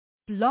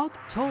Blog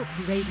Talk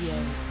Radio.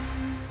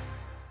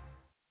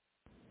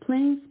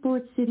 Playing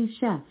Sports City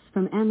Chefs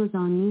from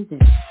Amazon Music.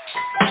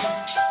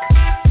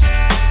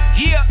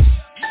 Yeah.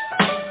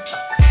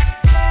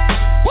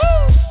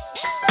 Woo.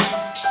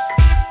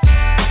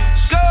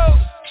 Let's go.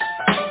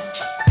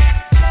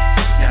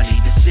 Y'all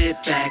need to sit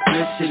back,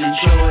 listen,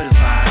 enjoy the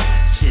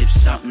vibe. Sip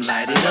something,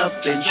 light it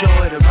up,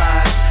 enjoy the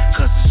ride.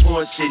 Cause the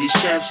Sports City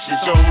Chefs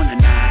is on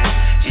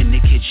tonight. In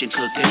the kitchen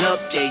cooking up,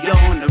 they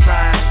on the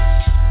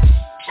rise.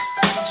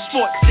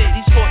 Sports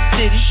City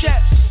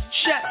Chefs,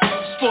 Chefs.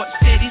 Sports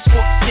City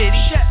Chefs,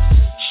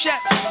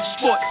 Chefs.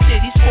 Sports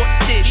City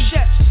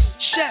Chefs,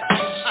 Chefs.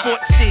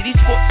 Sports City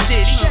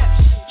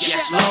Chefs.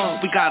 Yes,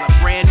 Lord, we got a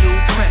brand new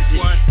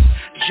president.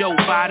 Joe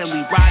Biden, we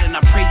riding,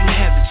 I pray you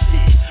heaven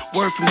sent.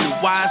 Word from the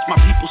wise, my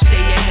people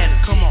stay ahead of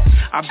it. Come on,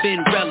 I've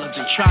been relevant,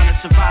 trying to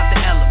survive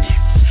the elements.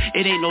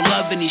 It ain't no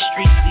love in these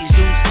streets, these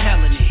dudes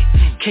telling it.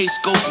 Case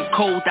go from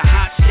cold to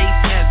hot,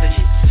 states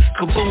evidence.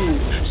 Kaboom,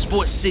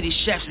 Sports City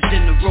Chefs is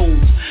in the room.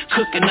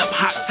 Cooking up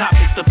hot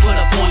topics to put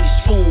up on your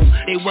spoon.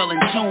 They well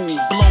in tune,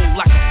 bloom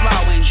like a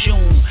flower in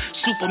June.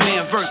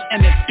 Superman verse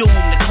MF Doom,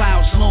 the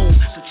clouds loom.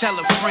 So tell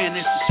a friend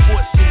it's the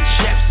Sports City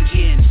Chefs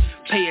again.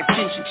 Pay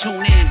attention,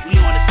 tune in, we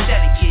on the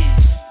set again.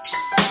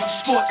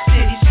 Sports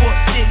City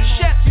Chefs,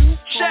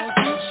 Chefs.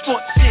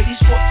 Sports City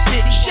Chefs,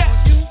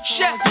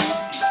 Chefs.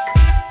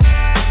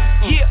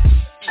 Yeah.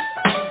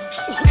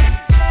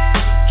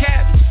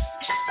 Cabby,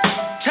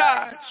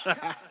 Taj.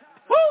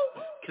 Woo!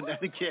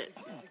 Connecticut.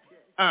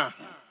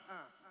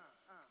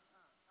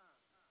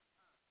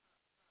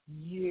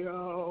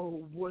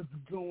 Yo, what's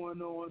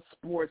going on,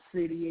 Sports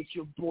City? It's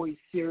your boy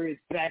Sirius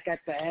back at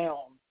the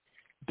helm.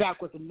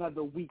 Back with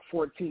another Week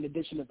 14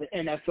 edition of the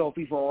NFL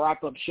FIFA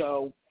Wrap-Up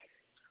Show.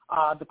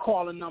 The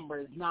calling number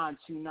is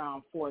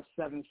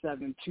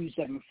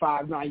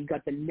 929-477-2759. You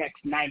got the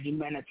next 90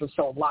 minutes or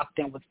so locked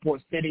in with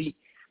Sports City.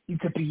 You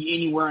could be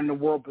anywhere in the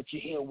world, but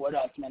you're here with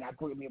us, man. I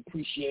greatly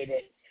appreciate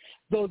it.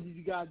 Those of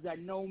you guys that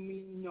know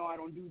me, you know I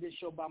don't do this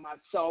show by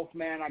myself,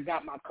 man. I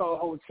got my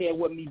co-host here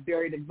with me,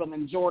 Barry the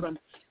Villian Jordan.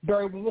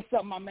 Barry, what's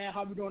up, my man?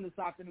 How we doing this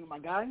afternoon, my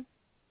guy?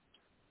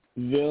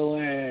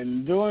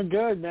 Villian, doing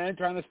good, man.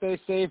 Trying to stay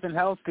safe and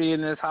healthy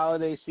in this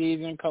holiday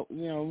season.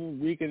 You know,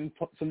 we can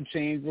put some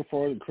change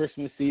before the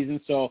Christmas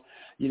season. So,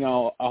 you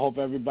know, I hope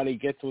everybody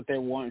gets what they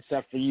want,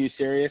 except for you,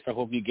 Sirius. I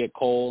hope you get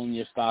coal in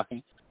your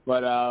stocking.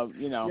 But,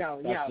 you know,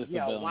 that's just the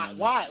Villian.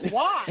 Why you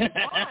start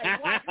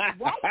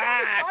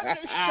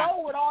this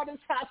show with all this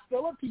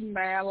hostility,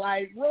 man?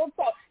 Like, real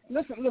talk.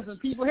 Listen,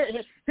 people,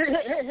 here's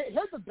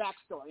the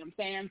backstory. I'm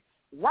saying,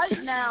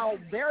 right now,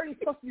 Barry's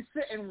supposed to be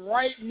sitting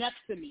right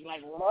next to me,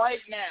 like right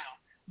now.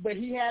 But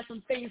he had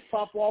some things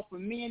pop off,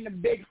 and me and the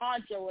big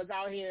honcho was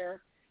out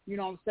here, you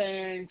know what I'm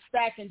saying,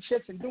 stacking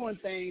chips and doing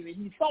things, and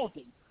he's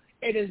salty.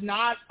 It is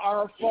not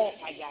our fault,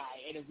 my guy.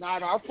 It is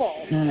not our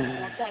fault.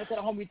 I'm trying to tell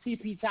the homie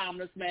TP Time,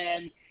 this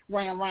man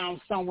running around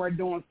somewhere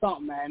doing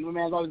something, man. My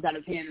man's always got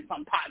his hand in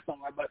some pot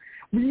somewhere. But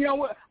you know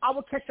what? I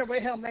will catch up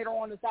with him later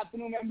on this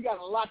afternoon, man. We got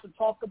a lot to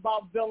talk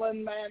about,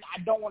 Villian, man.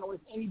 I don't want to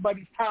waste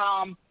anybody's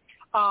time.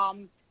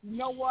 You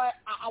know what?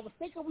 I was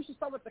thinking we should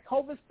start with the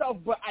COVID stuff,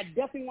 but I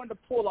definitely wanted to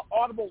pull an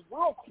audible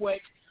real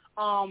quick.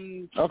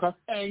 Okay.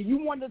 And you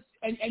wanted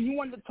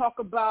to talk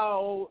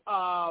about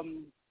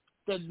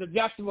the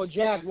Jacksonville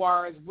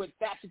Jaguars with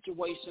that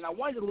situation. I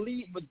wanted to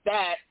lead with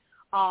that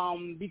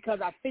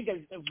because I think as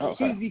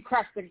soon as we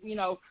crack the, you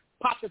know,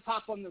 pop the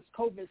top on this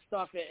COVID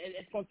stuff,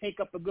 it's going to take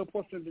up a good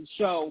portion of the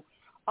show.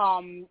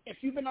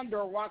 If you've been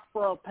under a rock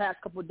for the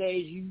past couple of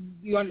days,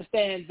 you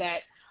understand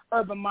that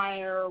Urban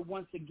Meyer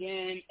once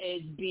again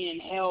is being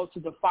held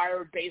to the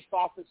fire based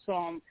off of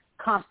some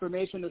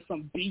consternation of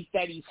some beef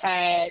that he's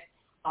had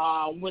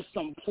with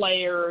some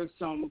players,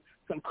 some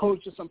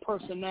coaches, some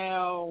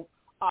personnel.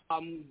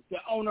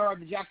 The owner of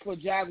the Jacksonville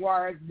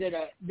Jaguars did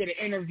an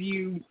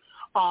interview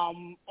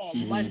on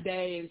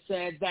Monday and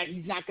said that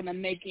he's not going to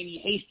make any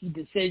hasty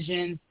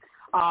decisions.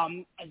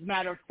 As a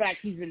matter of fact,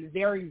 he's been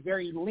very,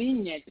 very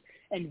lenient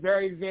and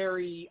very,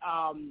 very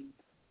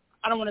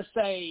I don't want to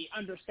say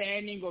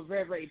understanding or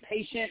very, very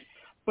patient,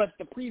 but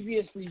the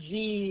previous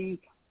regime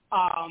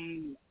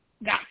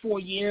got 4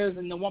 years,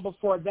 and the one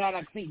before that,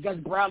 I think Gus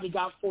Bradley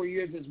got 4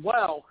 years as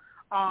well.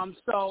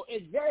 So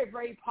it's very,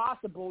 very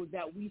possible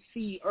that we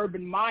see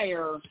Urban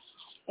Meyer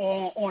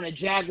on a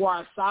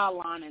Jaguar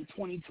sideline in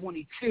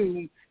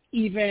 2022,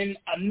 even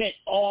amid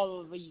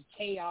all of the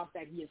chaos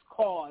that he has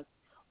caused.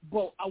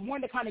 But I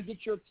wanted to kind of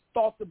get your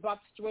thoughts about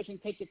the situation,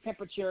 take your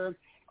temperature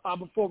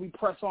before we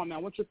press on,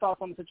 man. What's your thoughts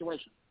on the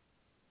situation?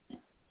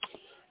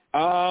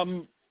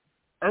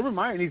 Urban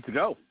Meyer needs to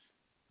go.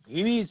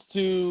 He needs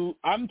to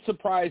 – I'm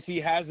surprised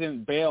he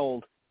hasn't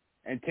bailed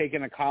and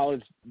taken a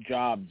college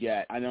job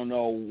yet. I don't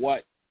know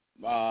what,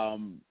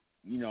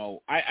 you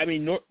know, I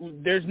mean,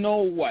 there's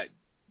no,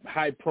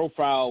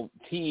 high-profile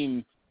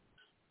team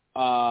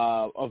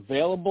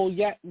available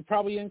yet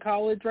probably in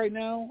college right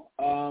now.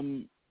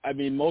 I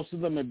mean, most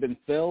of them have been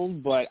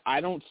filled, but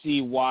I don't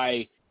see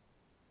why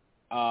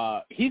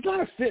he's not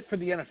a fit for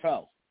the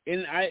NFL.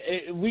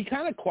 we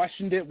kind of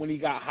questioned it when he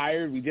got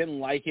hired. We didn't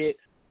like it.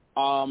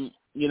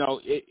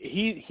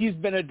 He's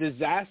been a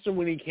disaster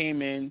when he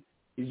came in.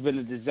 He's been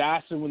a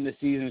disaster when the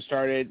season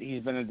started.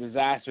 He's been a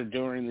disaster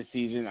during the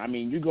season. I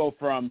mean, you go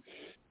from,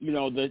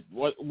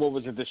 what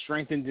was it, the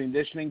strength and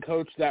conditioning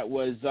coach that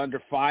was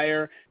under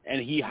fire,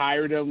 and he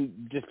hired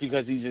him just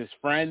because he's his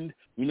friend.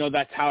 We know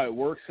that's how it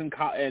works in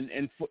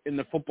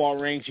the football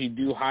ranks. You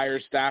do hire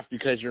staff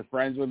because you're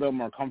friends with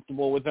them or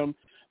comfortable with them,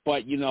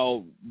 but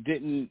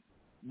didn't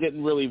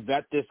really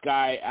vet this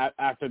guy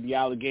after the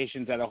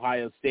allegations at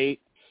Ohio State.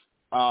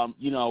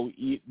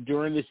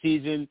 During the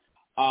season,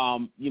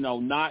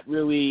 not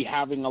really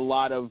having a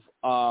lot of,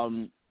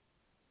 I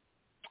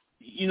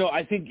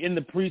think in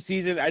the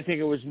preseason, I think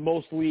it was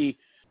mostly,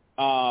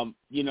 kind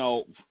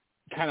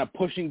of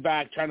pushing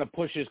back, trying to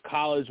push his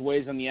college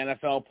ways on the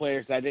NFL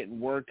players. That didn't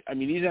work. I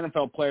mean, these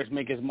NFL players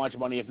make as much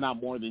money, if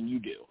not more, than you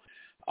do.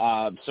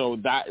 So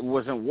that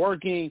wasn't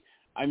working.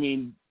 I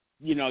mean,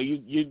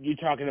 you're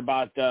talking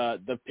about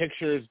the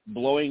pictures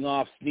blowing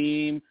off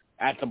steam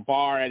at the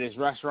bar, at his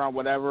restaurant,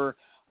 whatever.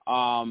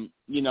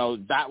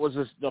 That was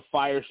the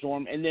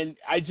firestorm. And then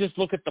I just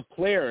look at the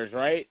players,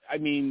 right? I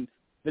mean,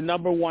 the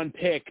number one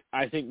pick,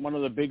 I think one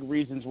of the big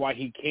reasons why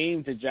he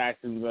came to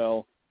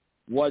Jacksonville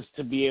was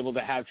to be able to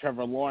have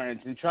Trevor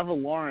Lawrence. And Trevor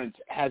Lawrence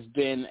has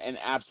been an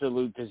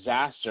absolute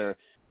disaster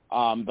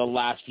the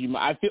last few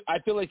months. I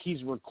feel like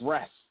he's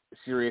regressed,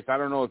 Sirius. I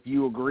don't know if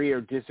you agree or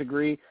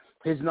disagree.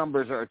 His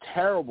numbers are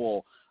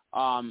terrible.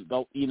 On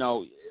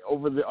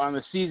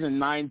the season,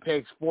 9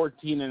 picks,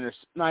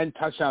 9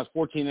 touchdowns,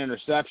 14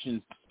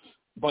 interceptions.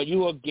 But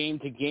you look game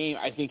to game,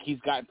 I think he's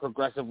gotten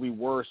progressively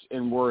worse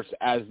and worse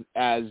as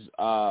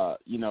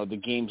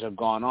the games have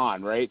gone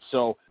on, right?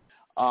 So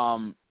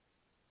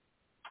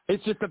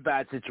it's just a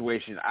bad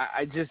situation.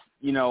 I just,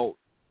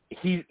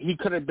 he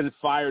could have been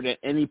fired at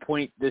any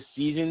point this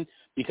season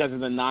because of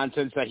the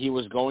nonsense that he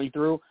was going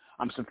through.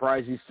 I'm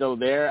surprised he's still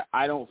there.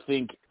 I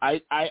think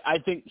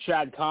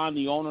Shad Khan,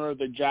 the owner of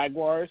the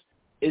Jaguars,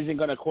 isn't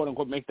going to,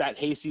 quote-unquote, make that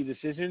hasty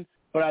decision,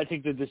 but I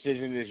think the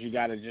decision is you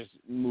got to just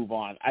move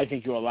on. I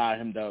think you allow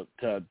him to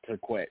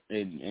quit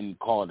and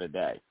call it a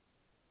day.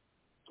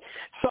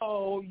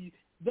 So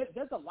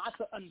there's a lot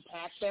to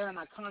unpack there, and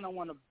I kind of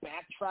want to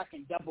backtrack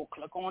and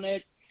double-click on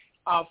it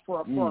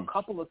for a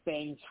couple of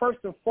things.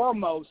 First and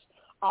foremost,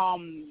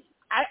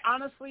 I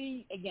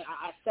honestly, again,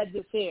 I said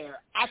this here,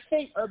 I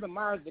think Urban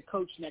Meyer is the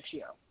coach next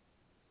year.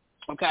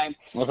 Okay?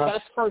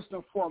 That's first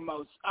and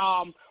foremost.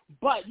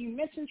 But you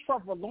mentioned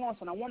Trevor Lawrence,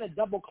 and I want to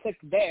double-click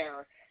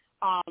there.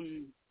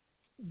 In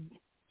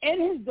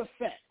his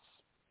defense,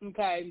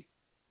 okay,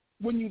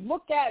 when you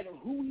look at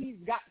who he's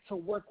got to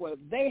work with,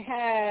 they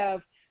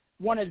have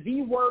one of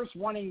the worst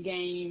running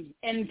games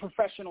in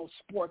professional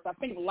sports. I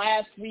think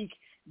last week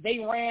they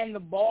ran the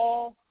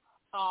ball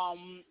a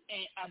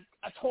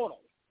total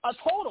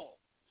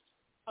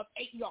of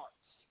 8 yards.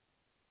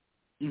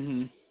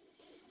 Mm-hmm.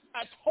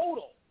 A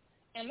total.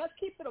 And let's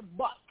keep it a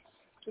buck.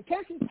 The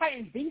Tennessee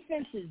Titans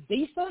defense is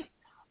decent,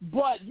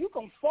 but you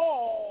can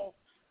fall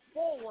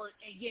forward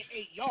and get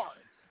 8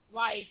 yards.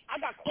 Like, I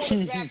got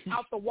quarterbacks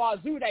out the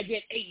wazoo that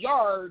get 8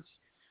 yards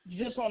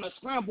just on a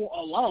scramble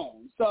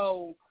alone.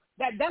 So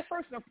that's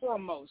first and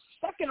foremost.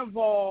 Second of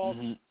all,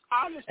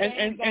 I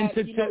understand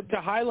to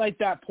highlight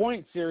that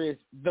point, Sirius,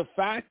 the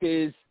fact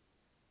is,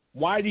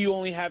 why do you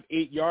only have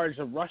 8 yards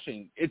of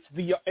rushing?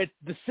 The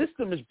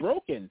system is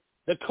broken.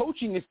 The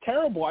coaching is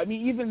terrible. I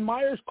mean, even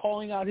Meyer's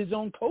calling out his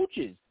own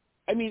coaches.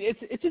 I mean,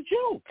 it's a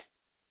joke.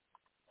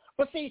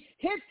 But see,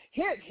 here's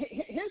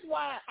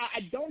why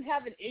I don't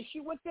have an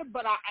issue with it,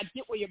 but I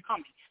get where you're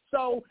coming.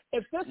 So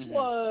if this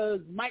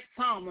was Mike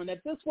Tomlin,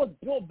 if this was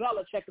Bill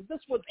Belichick, if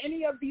this was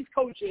any of these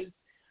coaches,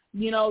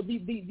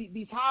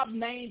 these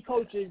top-name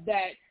coaches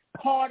that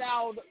called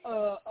out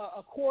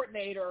a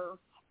coordinator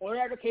or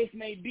whatever the case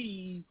may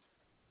be,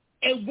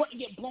 it wouldn't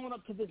get blown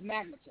up to this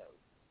magnitude.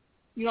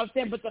 You know what I'm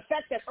saying? But the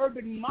fact that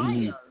Urban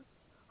Meyer,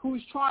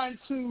 who's trying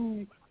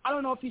to, I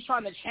don't know if he's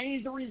trying to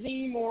change the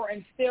regime or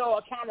instill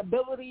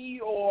accountability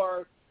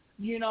or,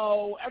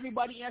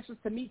 everybody answers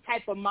to me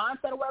type of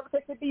mindset or whatever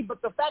it may be,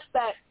 but the fact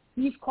that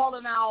he's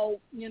calling out,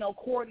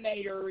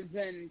 coordinators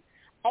and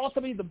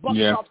ultimately the buck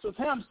stops with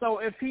him. So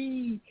if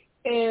he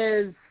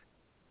is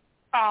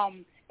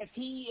trying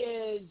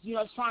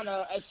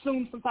to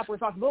assume some type of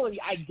responsibility,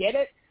 I get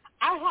it.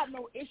 I have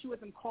no issue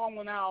with him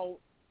calling out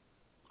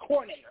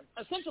coordinators.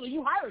 Essentially,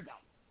 you hired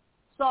them.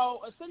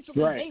 So,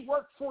 essentially, they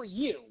work for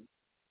you.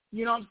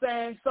 You know what I'm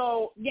saying?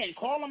 So, again,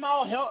 call them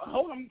out,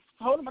 hold them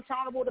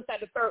accountable to that.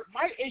 The third.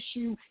 My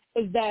issue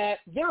is that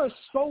there is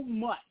so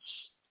much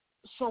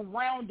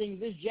surrounding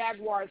this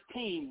Jaguars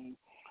team,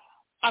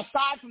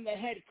 aside from the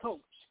head coach.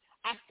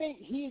 I think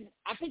he's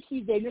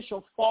the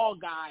initial fall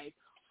guy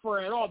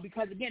for it all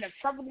because, again, if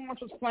Trevor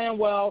Lawrence was playing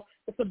well,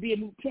 this would be a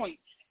moot point.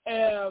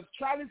 If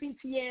Travis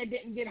Etienne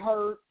didn't get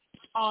hurt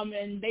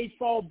and they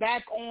fall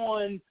back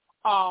on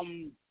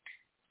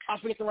I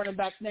forget the running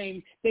back's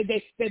name.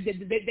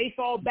 They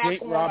fall back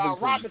Jake on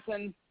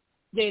Robinson.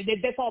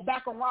 they fall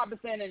back on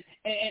Robinson,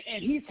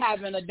 and he's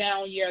having a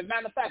down year. As a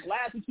matter of fact,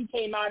 last week he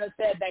came out and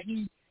said that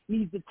he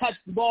needs to touch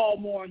the ball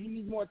more, and he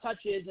needs more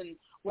touches and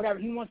whatever.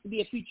 He wants to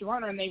be a feature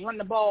runner, and they run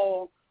the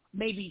ball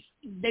maybe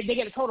they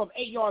get a total of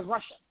 8 yards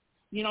rushing.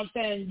 You know what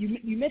I'm saying?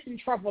 You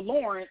mentioned Trevor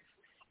Lawrence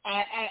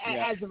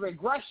as a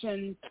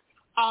regression.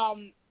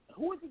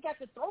 Who has he got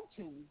to throw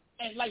to?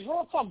 And like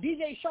real talk,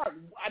 DJ Sharp.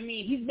 I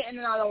mean, he's been in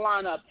and out of the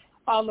lineup.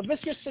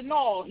 Laviska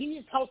Shenault,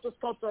 he's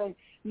helter-skelter,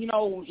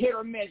 hit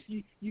or miss.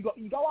 You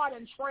go out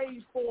and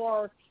trade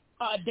for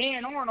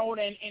Dan Arnold,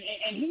 and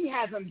he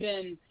hasn't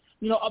been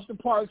up to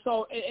par.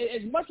 So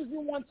as much as we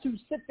want to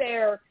sit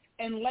there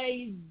and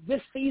lay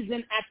this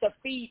season at the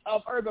feet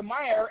of Urban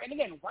Meyer, and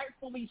again,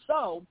 rightfully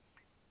so,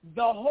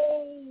 the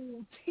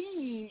whole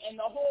team and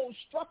the whole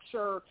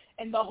structure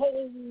and the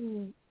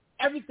whole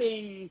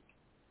everything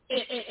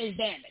is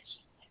damaged.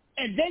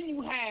 And then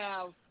you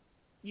have,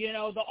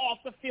 the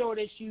off-the-field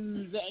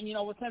issues,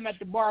 and, with him at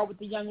the bar with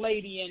the young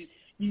lady, and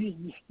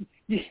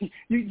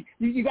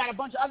you got a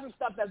bunch of other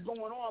stuff that's going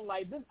on.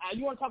 Like this,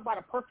 you want to talk about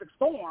a perfect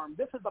storm.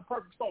 This is a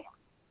perfect storm.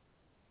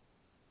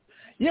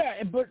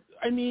 Yeah, but,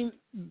 I mean,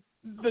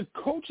 the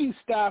coaching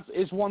staff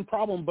is one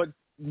problem, but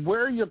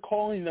where you're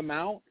calling them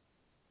out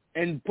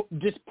and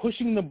just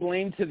pushing the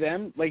blame to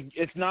them, like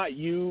it's not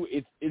you,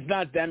 it's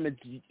not them,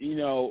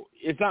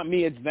 it's not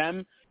me, it's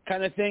them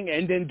kind of thing,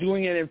 and then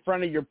doing it in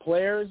front of your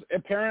players,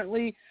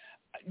 apparently,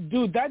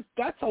 dude,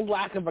 that's a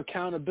lack of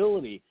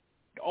accountability.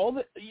 All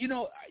the,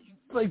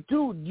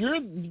 dude, you're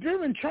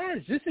in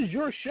charge. This is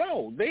your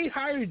show. They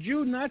hired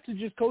you not to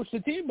just coach the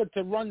team, but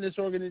to run this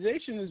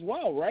organization as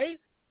well, right?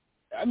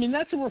 I mean,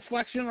 that's a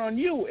reflection on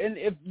you. And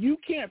if you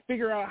can't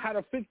figure out how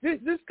to fix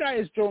this guy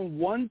has thrown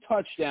one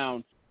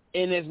touchdown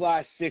in his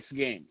last 6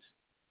 games.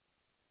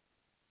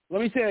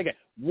 Let me say that again.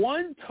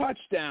 One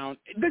touchdown.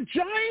 The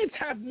Giants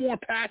have more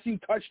passing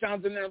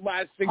touchdowns in their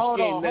last 6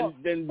 games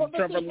than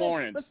Trevor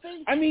Lawrence.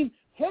 I mean,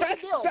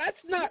 that's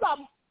not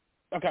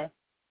 – okay.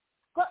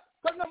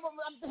 But no,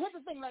 here's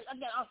the thing. Like,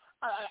 again,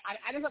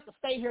 I didn't have to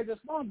stay here this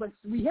long, but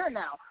we here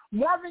now.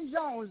 Marvin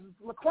Jones,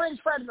 LaQuinn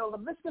Treadmill,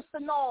 Laviska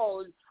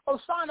Shenault,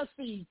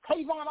 O'Shaughnessy,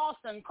 Tavon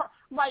Austin.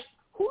 Like,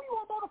 who you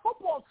want to throw the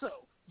football to?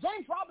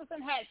 James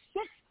Robinson had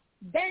 6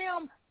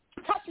 damn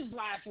touches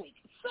last week.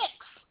 6.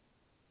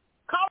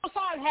 Carlos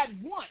Hyde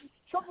had 1.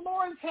 Trevor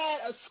Lawrence had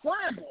a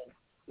scramble.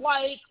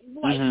 Like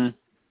mm-hmm.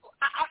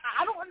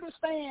 I don't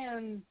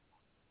understand.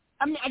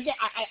 I mean, again,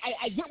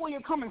 I get where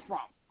you're coming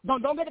from.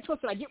 Don't get it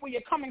twisted. I get where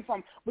you're coming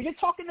from. When you're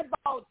talking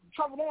about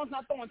Trevor Lawrence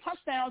not throwing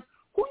touchdowns,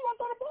 who you want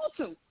to throw the ball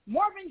to?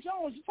 Marvin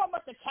Jones. You talking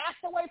about the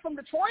castaway from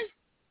Detroit?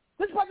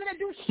 This wasn't a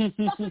dude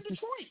stuck in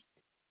Detroit.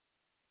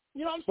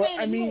 You know what I'm saying?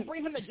 I mean, you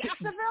bring him to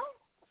Jacksonville?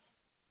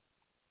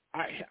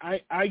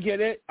 I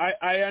get it.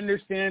 I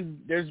understand.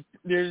 There's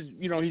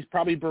he's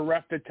probably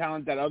bereft of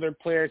talent that other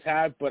players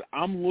have, but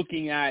I'm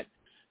looking at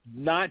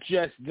not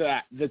just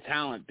the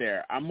talent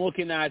there. I'm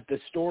looking at the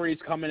stories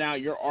coming out.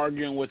 You're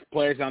arguing with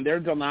players now. They're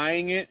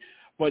denying it,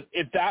 but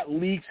if that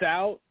leaks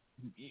out,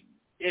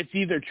 it's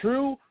either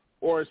true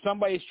or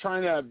somebody's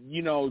trying to,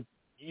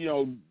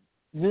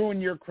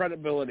 ruin your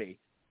credibility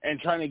and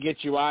trying to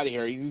get you out of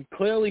here.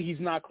 Clearly, he's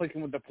not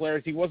clicking with the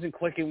players. He wasn't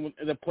clicking with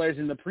the players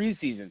in the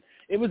preseason.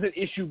 It was an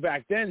issue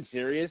back then,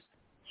 serious.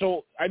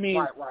 So, I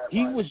mean,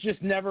 he was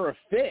just never a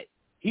fit.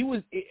 He's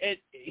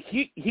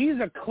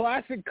a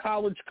classic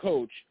college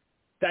coach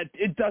that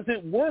it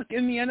doesn't work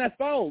in the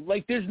NFL.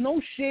 Like, there's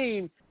no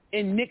shame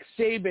in Nick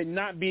Saban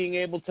not being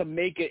able to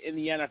make it in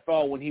the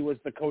NFL when he was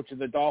the coach of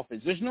the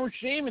Dolphins. There's no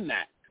shame in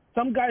that.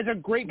 Some guys are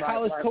great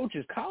college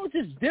coaches. College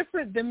is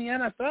different than the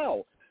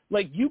NFL.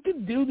 Like, you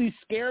can do these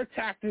scare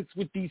tactics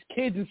with these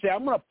kids and say,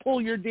 I'm going to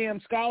pull your damn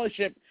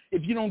scholarship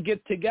if you don't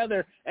get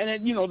together, and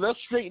then, they'll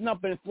straighten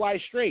up and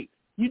fly straight.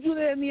 You do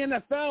that in the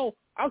NFL,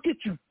 I'll get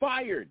you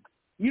fired.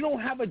 You don't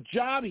have a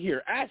job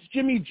here. Ask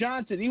Jimmy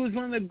Johnson. He was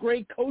one of the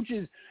great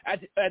coaches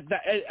at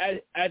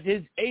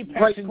his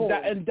apex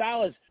in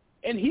Dallas,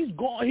 and he's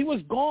gone. He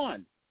was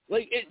gone.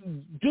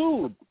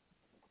 Dude,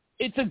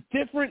 it's a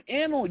different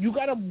animal. You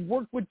got to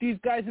work with these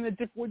guys in a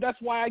different way.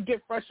 That's why I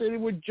get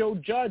frustrated with Joe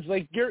Judge.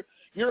 Like,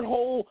 your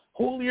whole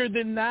holier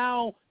than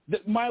now,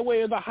 my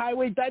way or the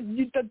highway,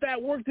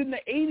 that worked in the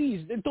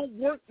 80s. It don't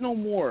work no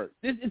more.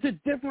 It's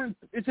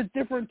a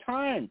different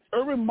time.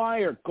 Urban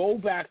Meyer, go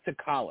back to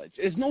college.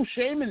 There's no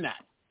shame in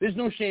that.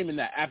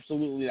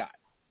 Absolutely not.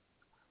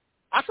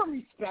 I can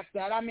respect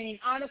that. I mean,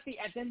 honestly,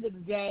 at the end of the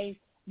day,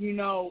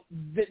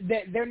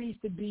 there needs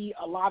to be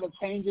a lot of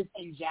changes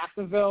in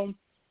Jacksonville,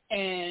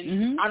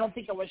 and I don't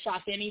think it would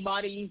shock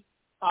anybody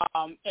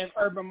if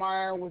Urban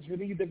Meyer was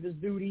relieved of his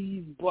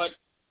duties. But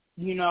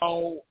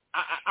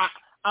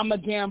I'm a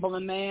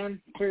gambling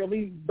man,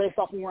 clearly, based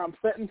off of where I'm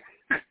sitting.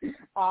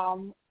 I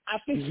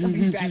think he'll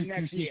be back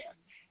next year.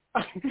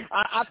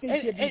 I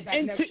think he'll be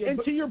back next year.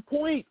 And to your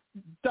point,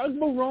 Doug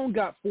Marrone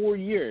got 4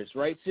 years,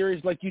 right?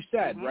 Series, like you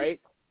said, right?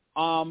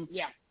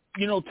 Yeah.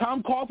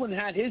 Tom Coughlin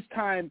had his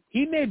time.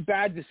 He made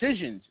bad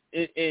decisions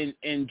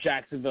in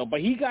Jacksonville,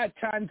 but he got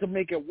time to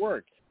make it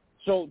work.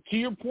 So to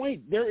your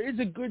point, there is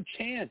a good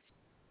chance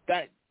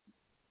that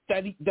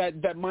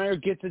that Meyer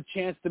gets a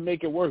chance to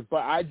make it work,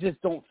 but I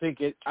just don't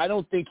think it. I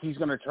don't think he's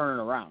going to turn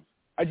it around.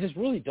 I just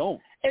really don't.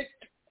 It's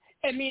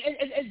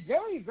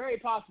very, very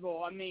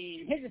possible. I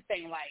mean, here's the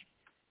thing: like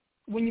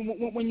when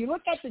you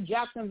look at the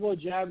Jacksonville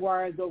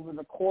Jaguars over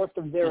the course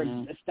of their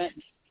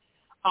existence,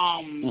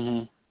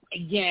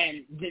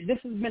 again, this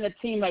has been a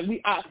team like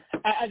as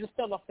a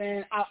Steelers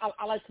fan,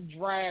 I like to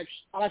drag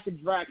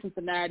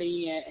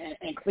Cincinnati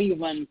and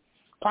Cleveland,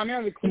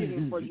 primarily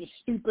Cleveland for just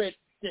stupid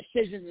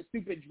decisions and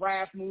stupid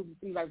draft moves and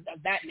things like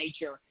of that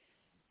nature.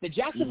 The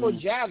Jacksonville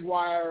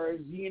Jaguars,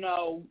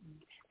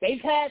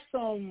 they've had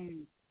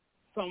some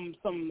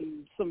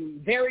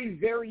very,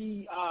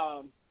 very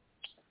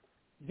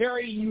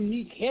very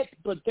unique hits,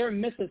 but their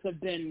misses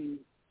have been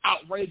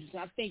outrageous,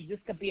 and I think this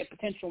could be a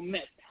potential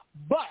miss.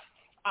 But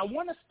I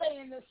want to stay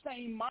in the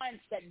same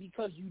mindset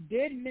because you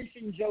did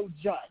mention Joe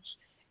Judge,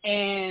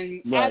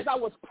 and as I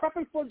was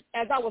prepping for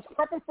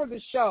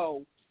the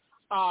show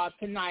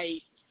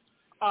tonight,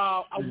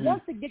 I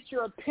want to get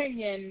your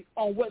opinion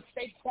on what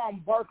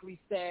Saquon Barkley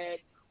said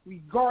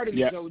regarding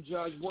Joe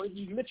Judge, where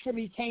he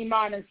literally came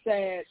out and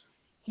said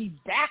he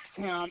backs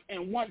him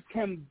and wants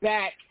him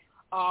back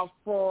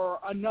for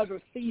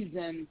another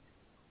season.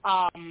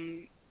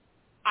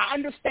 I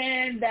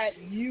understand that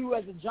you,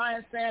 as a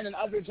Giants fan, and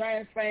other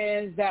Giants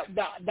fans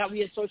that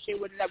we associate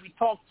with and that we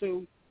talk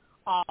to,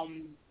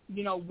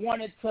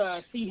 wanted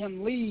to see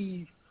him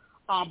leave.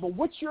 But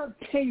what's your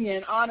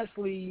opinion,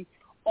 honestly,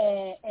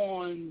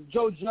 on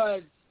Joe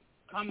Judge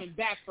coming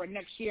back for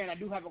next year? And I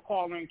do have a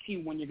caller in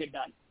queue when you get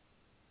done.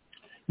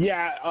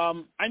 Yeah,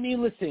 I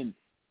mean, listen.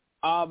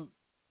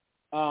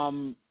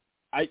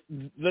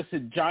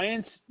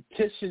 Giants,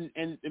 Tisch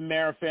and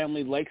Mara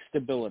family like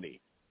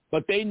stability,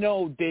 but they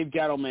know Dave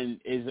Gettleman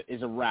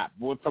is a wrap.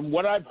 From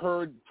what I've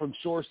heard from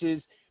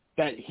sources,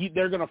 that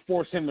they're going to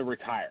force him to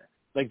retire.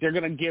 Like they're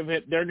going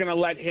to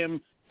let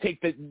him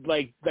take the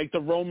like the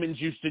Romans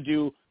used to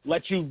do,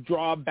 let you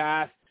draw a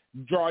bath,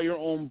 draw your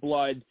own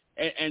blood,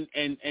 and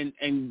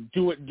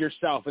do it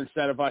yourself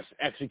instead of us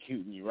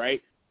executing you,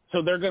 right?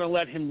 So they're going to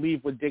let him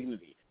leave with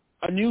dignity.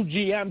 A new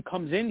GM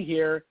comes in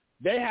here.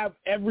 They have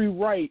every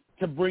right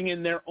to bring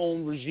in their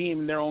own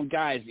regime and their own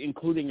guys,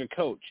 including a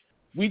coach.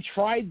 We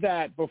tried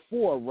that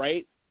before,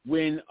 right,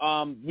 when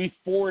we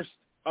forced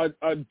a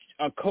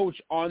coach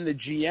on the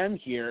GM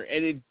here,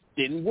 and it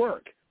didn't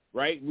work,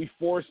 right? We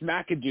forced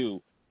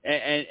McAdoo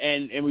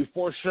and we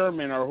forced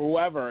Sherman or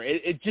whoever.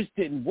 It just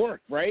didn't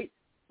work, right?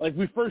 Like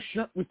we forced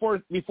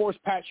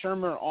Pat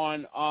Shermer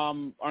on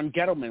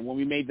Gettleman when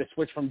we made the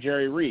switch from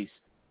Jerry Reese.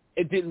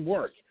 It didn't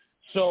work.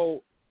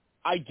 So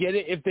I get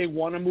it if they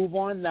want to move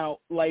on. Now,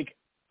 like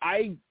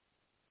the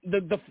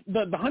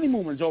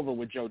honeymoon is over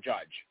with Joe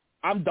Judge.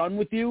 I'm done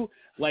with you.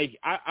 Like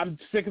I'm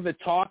sick of the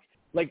talk.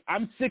 Like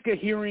I'm sick of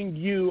hearing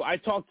you. I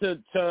talked to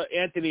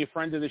Anthony, a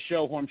friend of the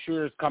show, who I'm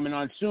sure is coming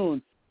on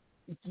soon.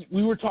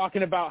 We were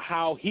talking about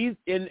how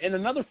and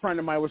another friend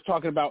of mine was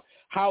talking about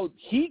how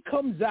he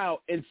comes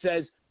out and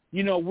says,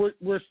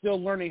 we're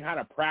still learning how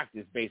to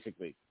practice.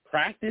 Basically,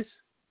 practice.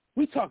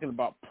 We talking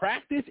about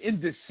practice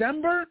in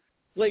December?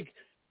 Like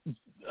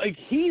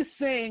he's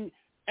saying,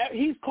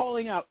 he's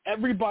calling out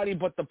everybody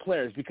but the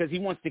players because he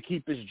wants to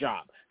keep his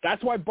job.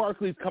 That's why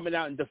Barkley's coming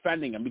out and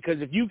defending him,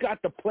 because if you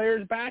got the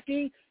players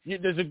backing,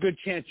 there's a good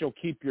chance you'll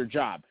keep your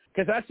job,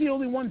 because that's the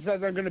only ones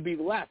that are going to be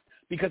left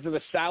because of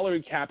the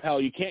salary cap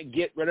hell. You can't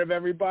get rid of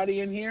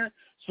everybody in here,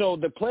 so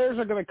the players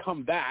are going to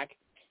come back.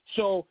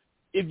 So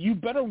if you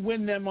better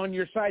win them on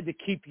your side to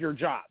keep your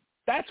job.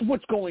 That's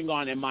what's going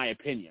on, in my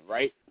opinion,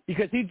 right?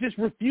 Because he just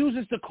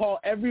refuses to call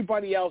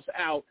everybody else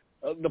out,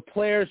 the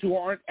players who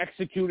aren't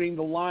executing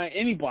the line,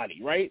 anybody,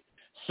 right?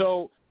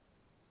 So,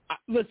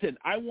 listen,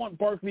 I want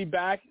Barkley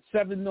back.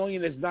 $7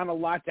 million is not a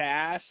lot to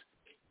ask.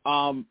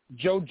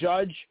 Joe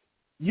Judge,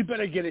 you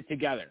better get it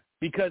together,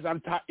 because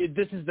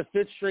this is the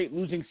fifth straight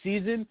losing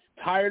season.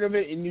 Tired of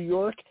it in New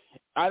York.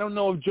 I don't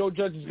know if Joe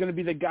Judge is going to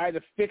be the guy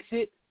to fix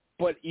it,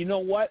 but you know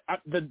what?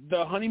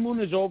 The honeymoon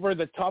is over.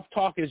 The tough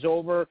talk is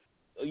over.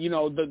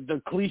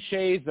 The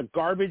cliches, the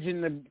garbage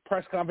in the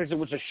press conference. It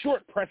was a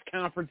short press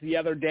conference the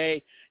other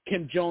day.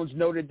 Kim Jones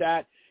noted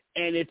that,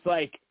 and it's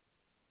like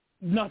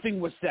nothing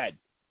was said.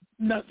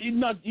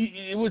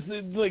 It was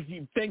like,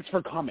 thanks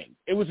for coming.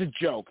 It was a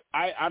joke.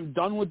 I'm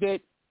done with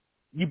it.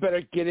 You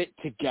better get it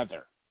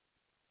together.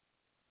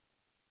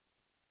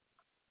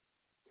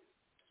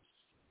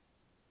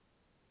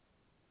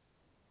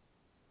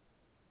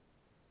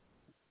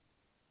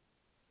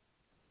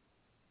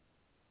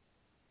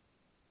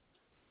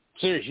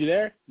 Serious, you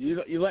there?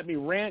 You let me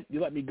rant?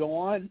 You let me go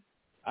on?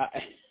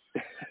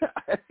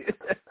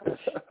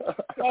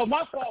 Oh,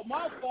 my fault.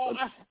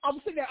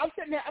 I'm sitting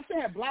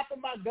here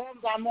blapping my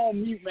gums. I'm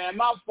on mute, man.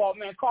 My fault,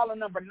 man. Caller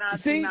number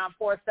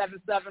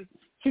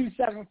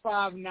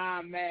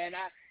 929-477-2759, man.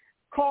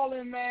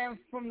 Calling, man,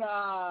 from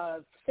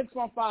the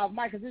 615.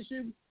 Mike, is this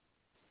you?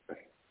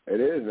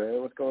 It is,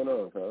 man. What's going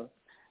on, huh?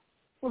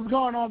 What's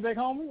going on, big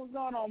homie? What's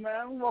going on,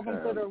 man?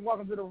 Welcome to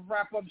the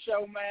wrap-up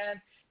show,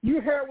 man. You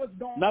heard what's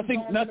going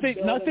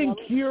on. Nothing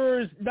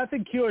cures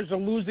the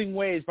losing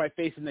ways by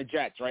facing the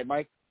Jets, right,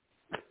 Mike?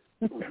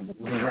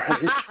 Right.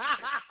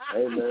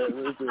 Hey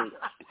man, listen,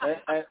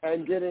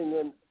 and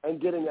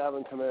getting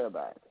Alvin Kamara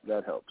back,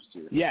 that helps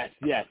too. Yes,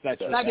 that's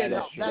true. That did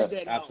help.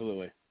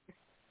 Absolutely.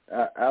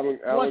 Alvin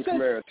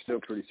Kamara is still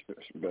pretty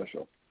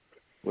special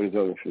when he's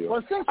on the field.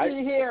 Well, since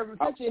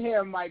you're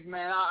here, Mike,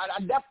 man, I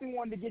definitely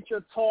wanted to get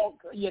your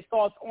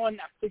thoughts on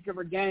that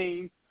particular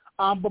game.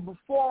 But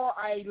before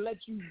I let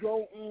you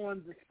go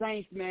on the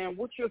Saints, man,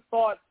 what's your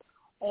thoughts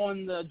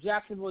on the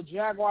Jacksonville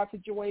Jaguars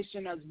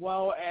situation, as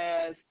well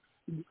as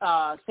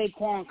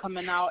Saquon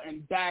coming out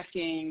and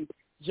backing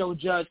Joe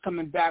Judge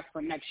coming back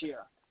for next year?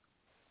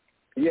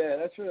 Yeah,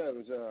 that's what I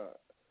was.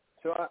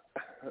 So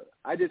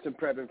I did some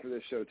prepping for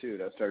this show too,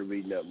 and I started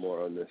reading up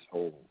more on this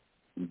whole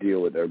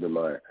deal with Urban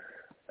Meyer.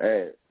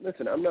 And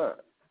listen, I'm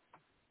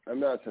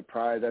not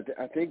surprised.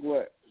 I think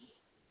what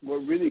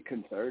really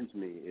concerns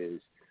me is,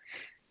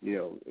 you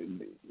know,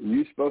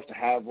 you're supposed to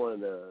have one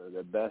of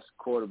the best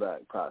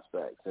quarterback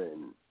prospects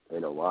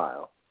in a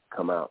while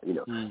come out. You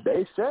know,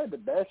 They said the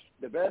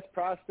best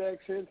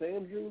prospect since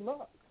Andrew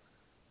Luck.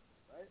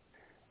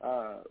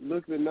 Right?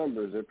 Look at the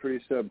numbers; they're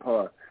pretty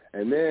subpar.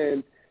 And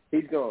then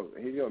he's going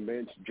to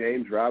bench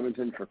James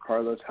Robinson for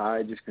Carlos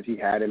Hyde just because he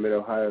had him at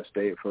Ohio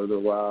State for a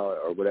little while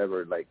or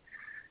whatever. Like,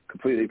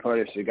 completely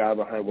punish the guy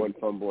behind one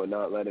fumble and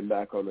not let him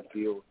back on the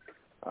field.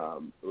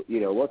 You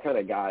know, what kind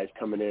of guys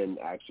coming in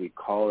actually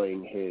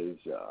calling his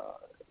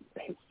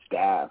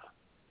staff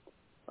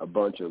a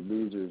bunch of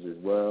losers as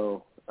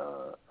well?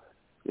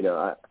 You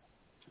know,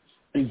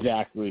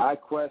 exactly. I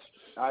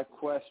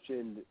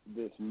questioned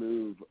this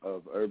move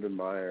of Urban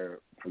Meyer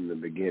from the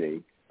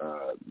beginning.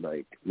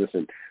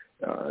 Listen,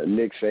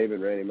 Nick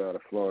Saban ran him out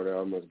of Florida,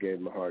 almost gave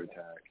him a heart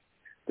attack.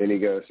 Then he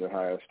goes to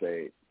Ohio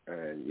State,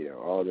 and you know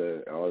all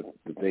the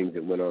things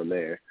that went on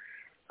there.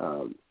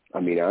 I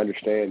mean, I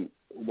understand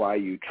why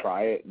you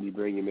try it. You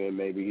bring him in.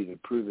 Maybe he's a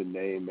proven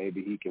name.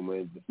 Maybe he can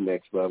win at the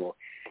next level.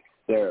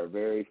 There are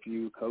very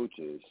few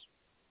coaches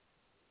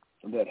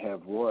that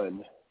have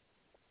won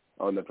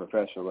on the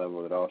professional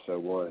level that also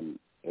won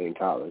in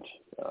college.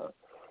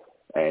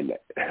 And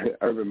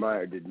Urban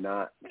Meyer did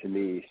not, to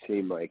me,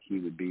 seem like he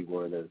would be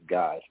one of those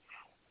guys.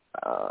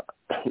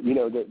 You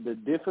know, the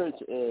difference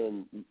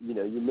in, you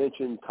know, you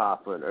mentioned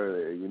Coughlin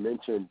earlier. You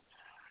mentioned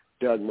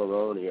Doug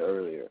Maloney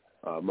earlier.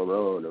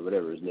 Malone or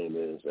whatever his name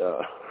is.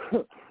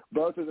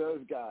 Both of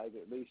those guys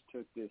at least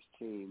took this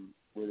team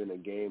within a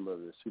game of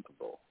the Super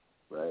Bowl,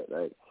 right?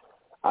 Like,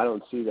 I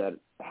don't see that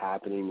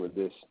happening with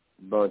this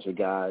bunch of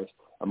guys.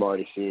 I'm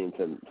already seeing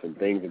some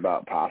things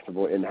about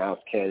possible in-house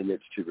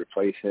candidates to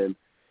replace him.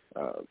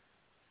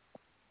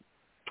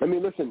 I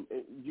mean, listen,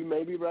 you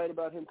may be right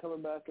about him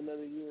coming back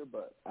another year,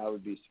 but I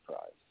would be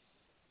surprised.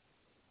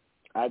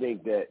 I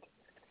think that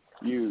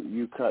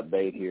you cut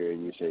bait here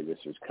and you say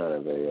this was kind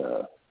of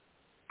a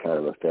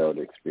failed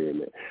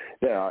experiment.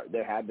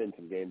 There have been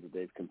some games that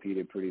they've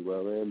competed pretty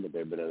well in, but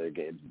there have been other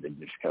games that they've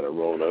just kind of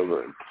rolled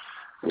over and,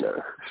 you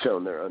know,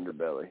 shown their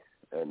underbelly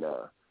and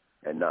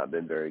not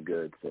been very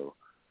good. So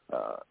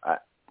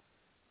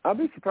I'll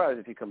be surprised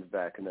if he comes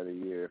back another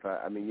year.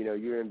 I mean, you know,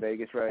 you're in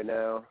Vegas right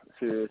now,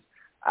 serious.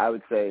 I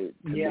would say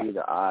to me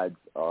the odds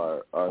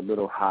are a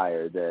little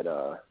higher that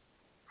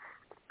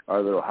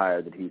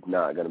he's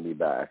not going to be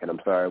back. And I'm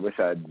sorry, I wish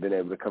I'd been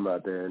able to come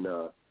out there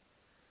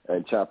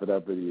and chop it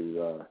up with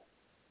you.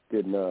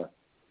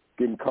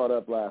 Getting caught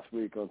up last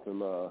week on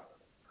some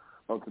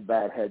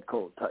bad head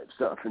cold type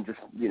stuff, and just,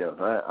 you know,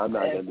 I'm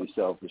not going to be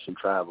selfish and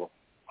travel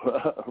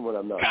when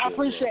I'm not. I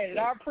appreciate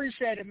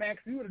it, man.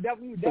 Because we would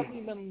definitely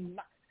been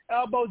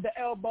elbows to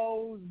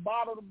elbows,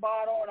 bottle to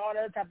bottle, and all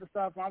that type of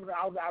stuff. I would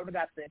have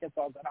got sick. It's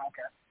all good. I don't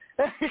care.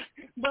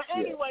 But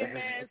anyway,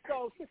 man.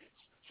 So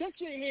since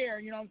you're here,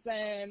 you know what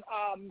I'm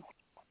saying?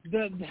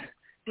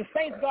 The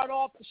Saints got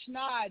off the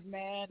schneid,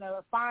 man.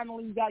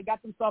 Finally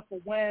got themselves a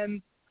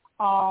win,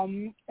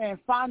 and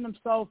find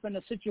themselves in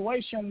a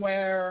situation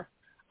where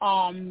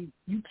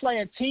you play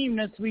a team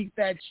this week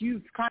that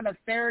you've kind of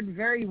fared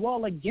very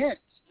well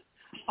against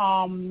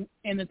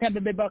in the Tampa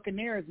Bay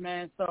Buccaneers,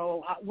 man.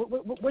 So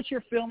what's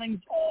your feelings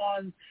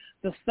on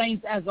the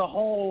Saints as a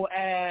whole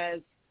as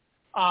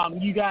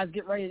you guys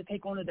get ready to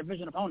take on a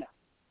division opponent?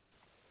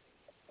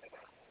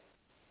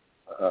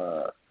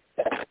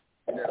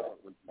 You know,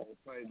 we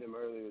played them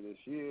earlier this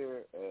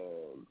year,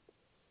 and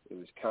it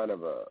was kind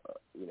of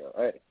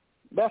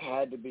that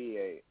had to be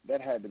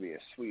a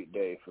sweet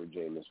day for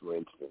Jameis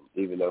Winston,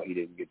 even though he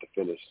didn't get to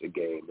finish the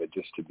game, but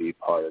just to be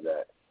part of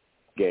that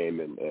game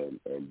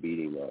and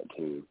beating that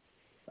team.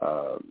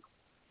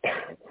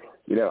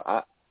 You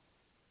know,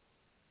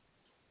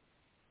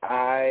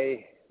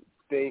 I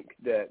think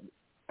that,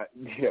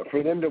 you know,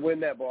 for them to win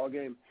that ball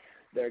game,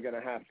 they're going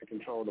to have to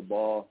control the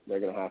ball.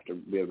 They're going to have to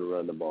be able to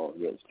run the ball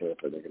against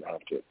Tampa. They're going to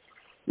have to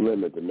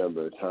limit the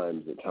number of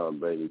times that Tom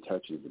Brady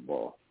touches the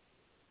ball.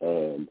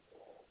 And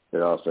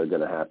they're also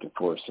going to have to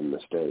force some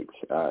mistakes.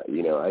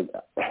 You know,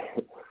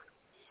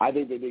 I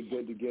think they did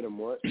good to get him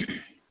once.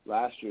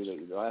 Last year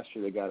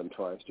they got him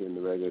twice during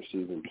the regular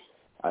season.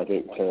 I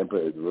think Tampa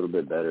is a little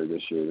bit better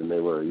this year than they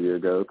were a year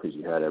ago because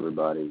you had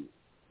everybody,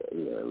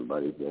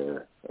 everybody's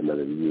there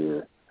another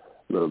year,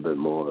 a little bit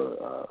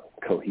more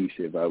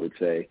cohesive, I would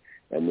say.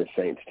 And the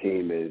Saints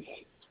team is,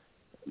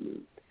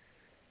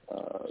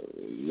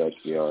 let's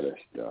be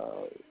honest,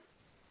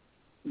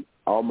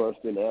 almost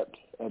inept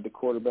at the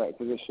quarterback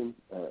position.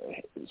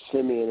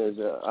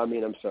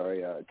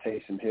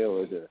 Taysom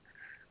Hill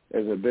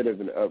is a bit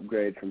of an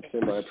upgrade from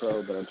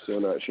semi-pro, but I'm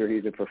still not sure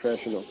he's a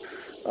professional.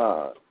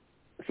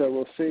 So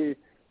we'll see.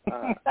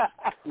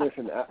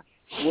 Listen,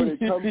 when it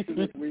comes to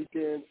this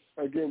weekend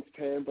against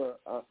Tampa,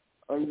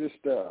 I'm just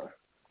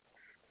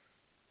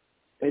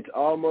it's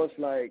almost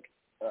like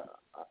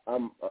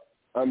I'm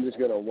just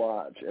going to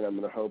watch, and I'm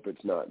going to hope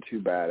it's not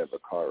too bad of a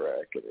car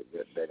wreck and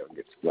that they don't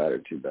get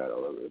splattered too bad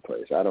all over the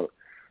place. I don't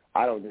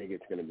think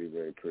it's going to be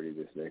very pretty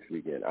this next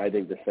weekend. I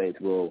think the Saints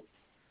will.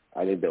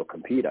 I think they'll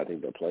compete. I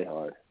think they'll play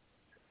hard.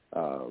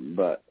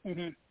 But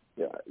I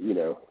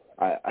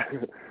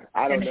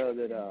don't know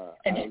that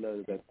I don't know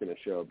that that's going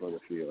to show up on the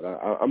field.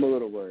 I'm a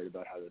little worried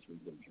about how this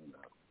one's going to turn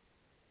out.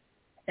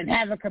 And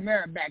having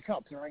Kamara back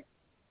helps, right?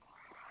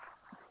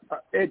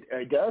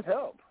 It does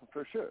help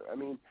for sure. I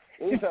mean,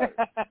 anytime.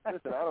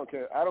 Listen, I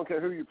don't care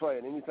who you play,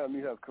 and anytime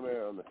you have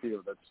Kamara on the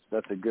field,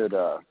 that's a good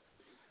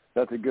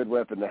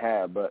weapon to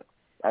have. But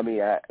I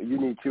mean, you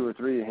need 2 or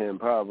 3 of him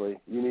probably.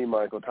 You need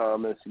Michael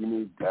Thomas. You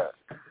need that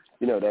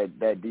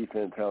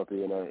defense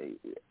healthy, and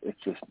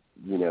it's just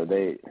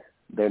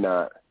they're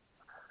not.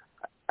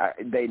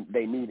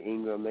 They need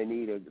Ingram. They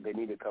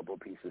need a couple of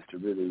pieces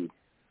to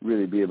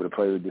really be able to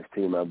play with this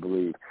team. I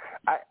believe.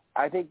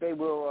 I think they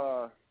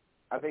will.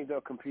 I think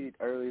they'll compete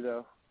early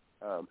though.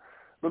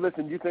 But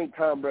listen, do you think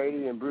Tom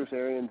Brady and Bruce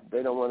Arians,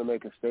 they don't want to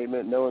make a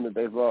statement knowing that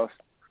they've lost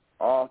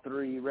all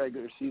 3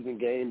 regular season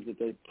games that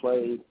they've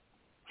played,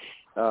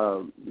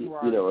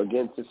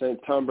 against the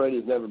Saints? Tom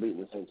Brady's never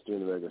beaten the Saints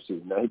during the regular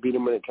season. Now, he beat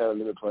them when it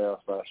counted in the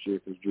playoffs last year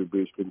because Drew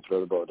Brees couldn't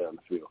throw the ball down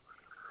the field.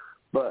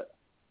 But,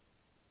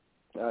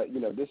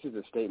 this is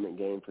a statement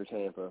game for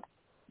Tampa.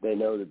 They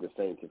know that the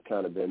Saints have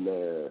kind of been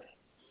their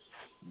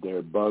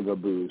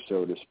bugaboo,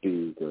 so to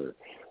speak, or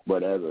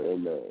whatever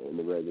in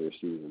the regular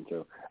season.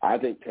 So I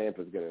think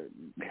Tampa's gonna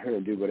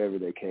do whatever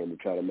they can to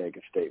try to make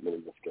a statement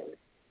in this game.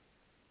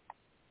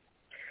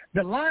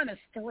 The line is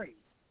 3.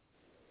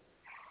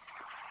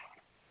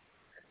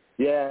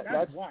 Yeah,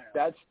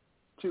 that's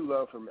too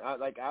low for me.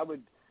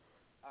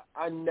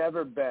 I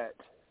never bet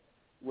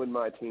when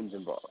my team's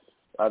involved.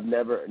 I've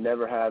never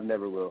have,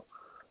 never will.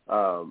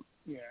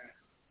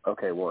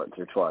 Okay, once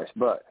or twice,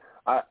 but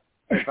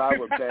if I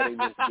were betting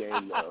this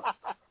game,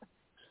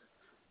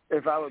 though,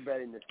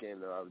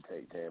 I would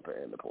take Tampa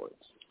and the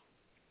points.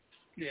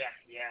 Yeah.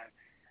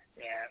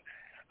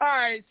 All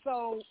right,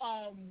 so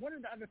one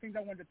of the other things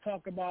I wanted to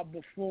talk about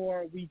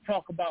before we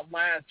talk about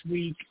last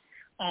week,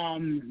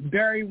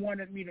 Barry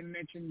wanted me to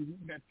mention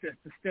that the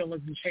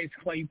Steelers and Chase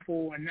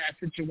Claypool and that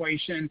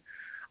situation.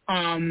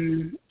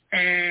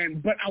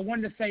 But I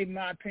wanted to save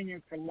my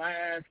opinion for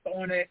last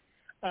on it.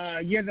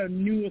 You're the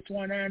newest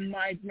one in,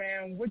 Mike,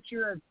 man. What's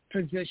your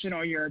position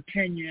or your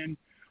opinion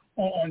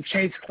on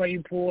Chase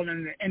Claypool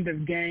and the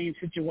end-of-game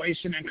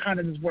situation and kind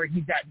of just where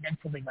he's at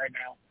mentally right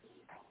now?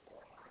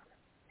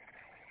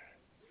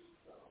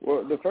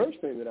 Well, the first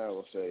thing that I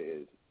will say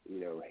is,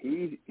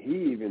 he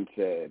even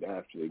said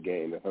after the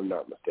game, if I'm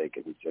not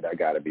mistaken, he said, I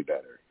got to be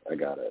better. I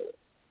got to,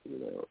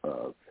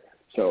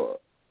 so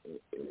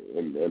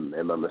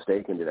am I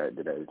mistaken? Did I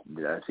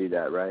see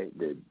that right?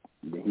 Did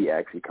he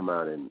actually come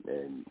out and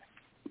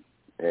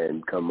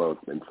come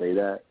up and say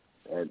that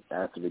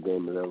after the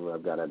game was over?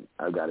 I've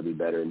got to be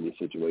better in these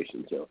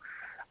situations. So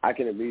I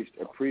can at least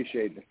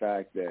appreciate the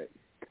fact that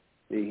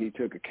he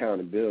took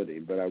accountability.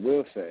 But I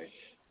will say,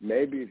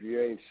 maybe if you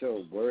ain't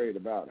so worried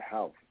about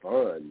how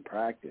fun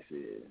practice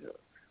is, or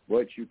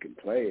what you can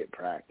play at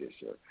practice,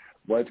 or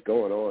what's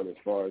going on as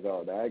far as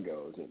all that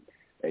goes,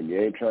 and you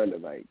ain't trying to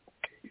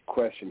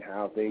question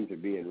how things are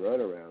being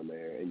run around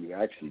there, and you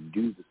actually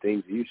do the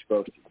things you're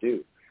supposed to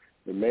do,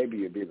 then maybe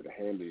you'll be able to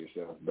handle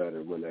yourself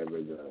better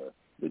whenever the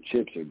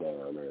chips are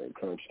down or in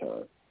crunch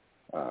time.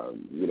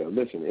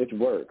 Listen, it's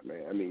work,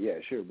 man. I mean, yeah,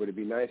 sure. Would it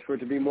be nice for it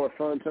to be more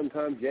fun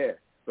sometimes? Yeah.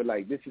 But,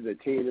 this is a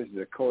team, this is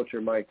a culture.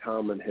 Mike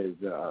Tomlin is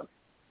a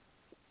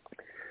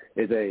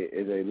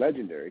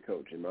legendary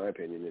coach, in my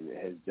opinion, and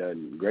has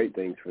done great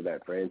things for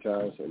that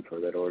franchise and for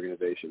that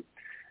organization.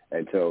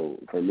 And so,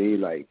 for me,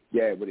 would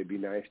it be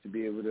nice to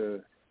be able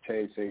to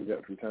change things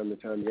up from time to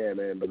time? Yeah,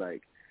 man. But,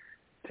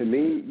 to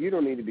me, you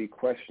don't need to be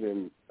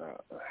questioning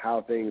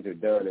how things are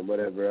done and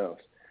whatever else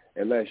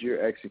unless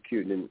you're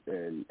executing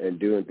and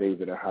doing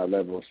things at a high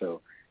level.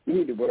 So you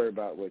need to worry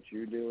about what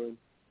you're doing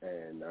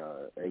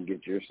and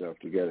get yourself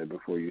together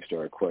before you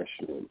start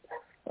questioning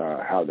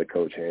how the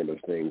coach handles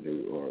things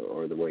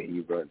or the way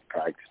he runs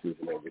practices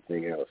and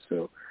everything else.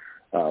 So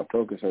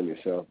focus on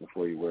yourself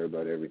before you worry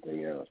about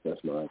everything else.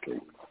 That's my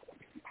opinion.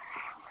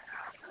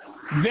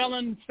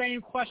 Villian,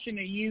 same question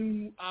to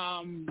you.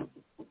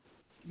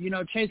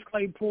 Chase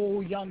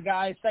Claypool, young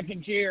guy,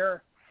 second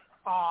year.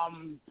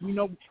 We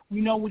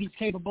know what he's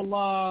capable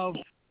of.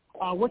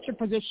 What's your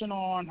position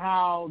on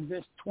how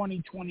this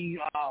 2020-21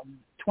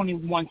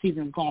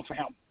 season is going for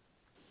him?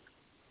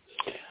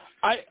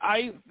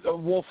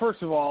 Well,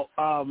 first of all,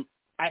 I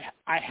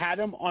had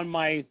him on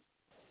my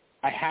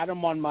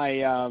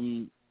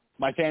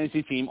my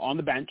fantasy team on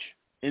the bench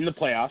in the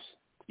playoffs.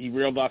 He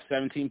reeled off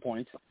 17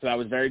 points, so that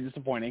was very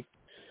disappointing.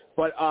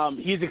 But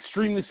he's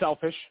extremely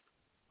selfish.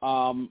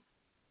 Not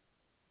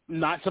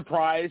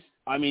surprised.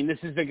 I mean, this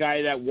is the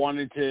guy that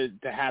wanted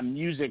to have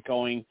music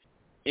going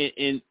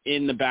in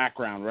the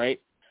background, right?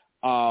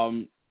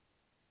 I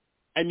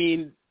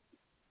mean,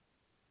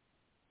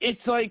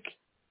 it's like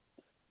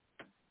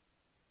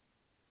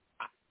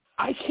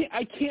I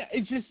can't.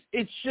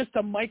 It's just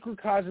a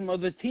microcosm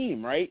of the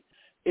team, right?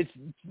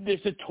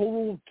 There's a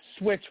total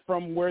switch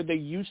from where they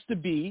used to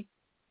be,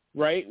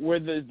 right? Where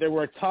they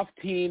were a tough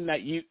team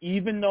that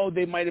even though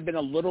they might have been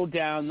a little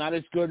down, not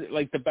as good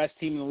like the best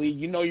team in the league,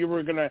 you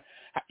were gonna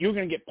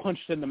get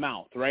punched in the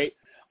mouth, right?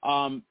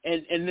 And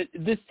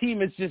this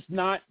team is just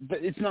not.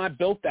 It's not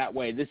built that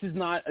way. This is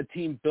not a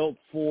team built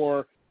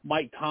for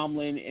Mike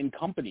Tomlin and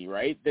company,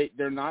 right?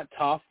 They're not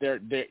tough.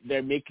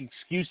 They make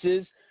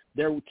excuses.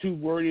 They're too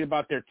worried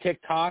about their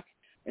TikTok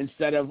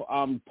instead of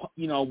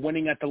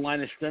winning at the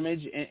line of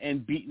scrimmage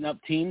and beating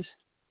up teams.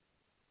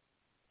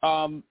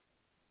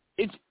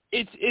 It's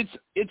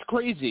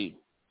crazy.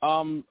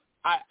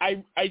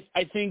 I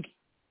think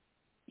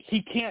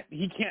he can't.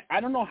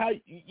 I don't know how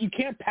you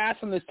can't pass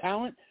on this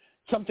talent.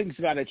 Something's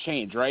got to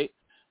change, right?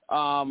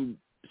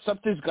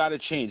 Something's got to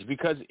change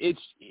because it'd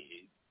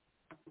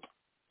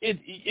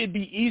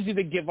be easy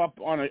to give up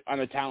on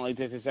a talent like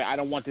this and say I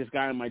don't want this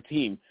guy on my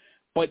team.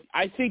 But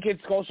I think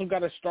it's also got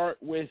to start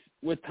with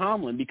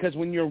Tomlin because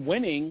when you're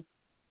winning,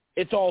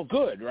 it's all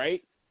good,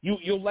 right?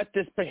 You'll let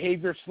this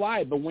behavior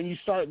slide. But when you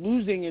start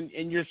losing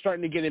and you're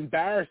starting to get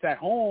embarrassed at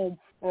home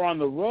or on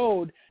the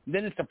road,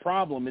 then it's a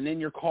problem. And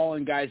then you're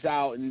calling guys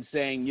out and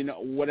saying,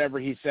 whatever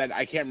he said.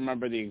 I can't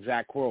remember the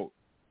exact quote.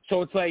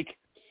 So it's like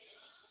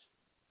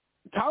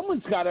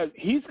Tomlin's got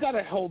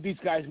to hold these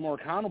guys more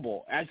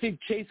accountable. I think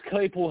Chase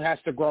Claypool has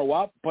to grow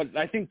up, but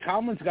I think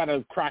Tomlin's got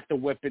to crack the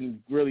whip and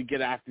really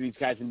get after these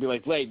guys and be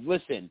like, "Hey,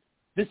 listen,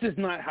 this is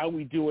not how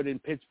we do it in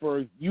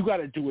Pittsburgh. You got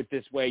to do it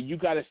this way. You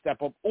got to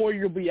step up, or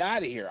you'll be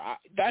out of here."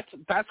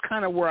 That's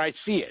kind of where I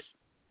see it.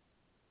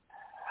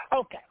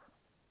 Okay.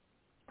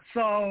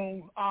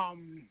 So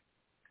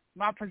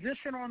my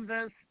position on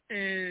this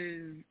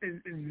is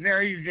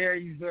very,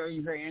 very, very,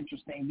 very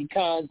interesting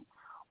because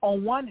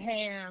on one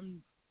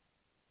hand,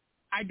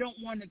 I don't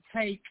want to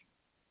take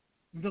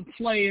the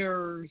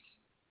players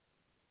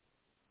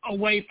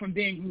away from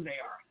being who they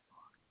are.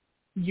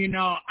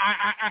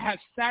 I have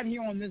sat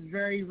here on this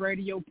very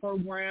radio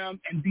program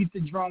and beat the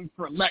drum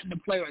for letting the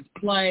players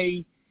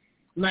play,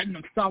 letting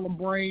them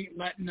celebrate,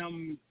 letting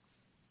them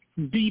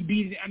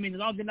be. I mean, as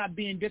long as they're not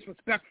being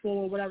disrespectful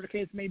or whatever the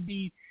case may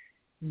be,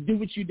 do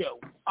what you do.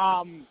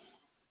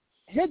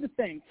 Here's the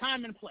thing,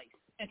 time and place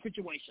and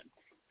situation.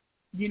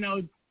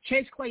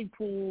 Chase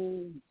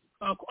Claypool,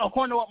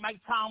 according to what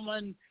Mike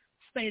Tomlin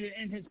stated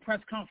in his press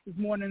conference this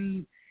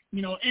morning,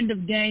 end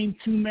of game,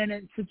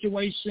 2-minute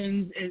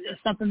situations is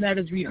something that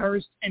is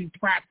rehearsed in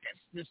practice.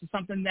 This is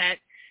something that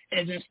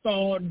is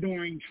installed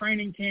during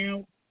training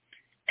camp.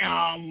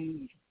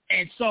 And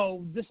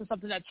so this is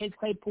something that Chase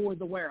Claypool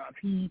is aware of.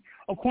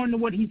 According to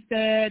what he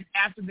said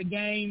after the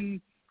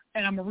game,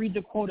 and I'm going to read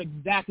the quote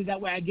exactly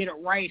that way I get it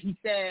right, he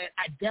said,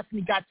 "I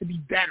definitely got to be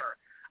better.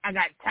 I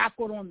got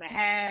tackled on the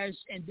hash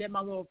and did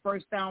my little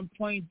first down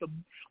point,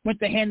 went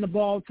to hand the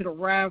ball to the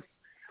ref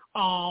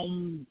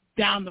down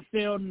the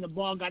field, and the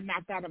ball got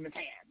knocked out of his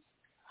hands."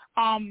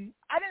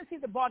 I didn't see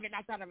the ball get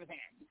knocked out of his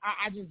hands.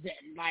 I just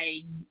didn't.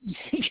 Like,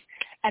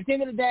 at the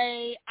end of the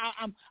day,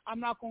 I'm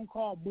not going to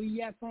call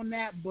BS on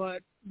that,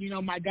 but,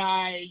 my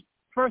guy,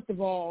 first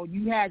of all,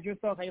 you had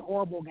yourself a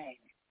horrible game.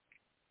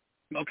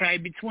 Okay,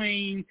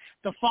 between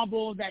the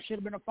fumble that should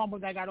have been a fumble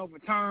that got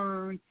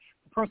overturned,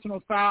 personal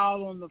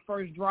foul on the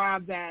first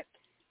drive that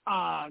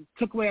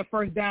took away a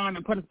first down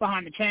and put us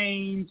behind the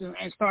chains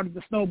and started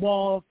the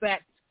snowball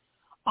effect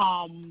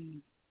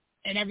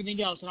and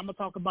everything else. And I'm going to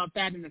talk about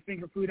that in the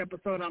finger food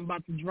episode I'm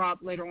about to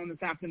drop later on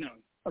this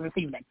afternoon or this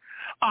evening.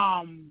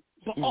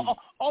 But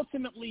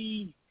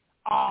ultimately,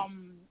 I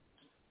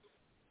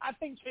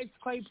think Chase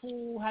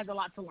Claypool has a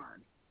lot to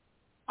learn.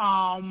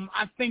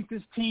 I think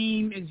this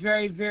team is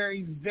very,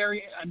 very,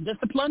 very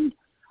undisciplined.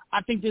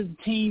 I think this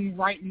team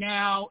right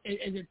now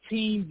is a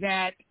team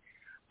that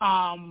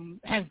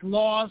has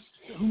lost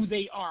who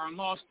they are and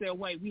lost their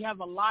way. We have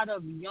a lot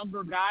of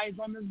younger guys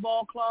on this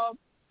ball club.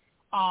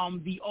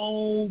 The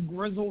old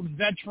grizzled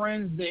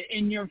veterans, the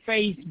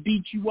in-your-face,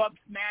 beat-you-up,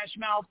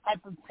 smash-mouth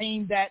type of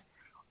team that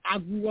I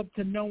grew up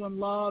to know and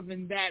love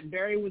and that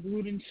Barry was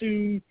alluding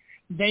to.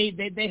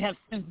 They have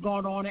since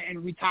gone on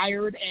and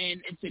retired,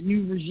 and it's a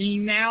new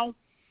regime now.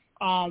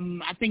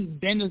 I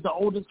think Ben is the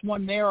oldest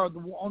one there or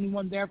the only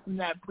one there from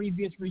that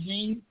previous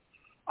regime.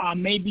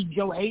 Maybe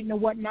Joe Hayden or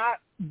whatnot.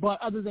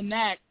 But other than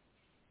that,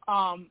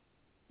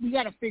 we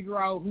got to figure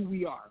out who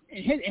we are.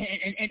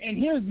 And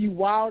here's the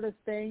wildest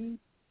thing.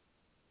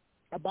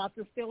 about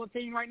the Steelers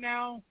team right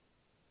now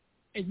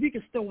is we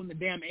can still win the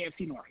damn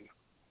AFC North.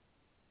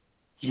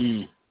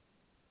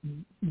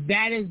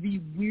 That is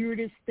the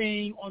weirdest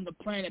thing on the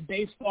planet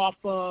based off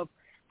of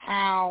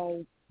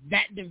how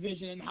that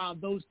division and how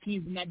those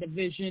teams in that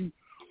division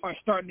are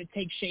starting to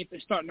take shape. They're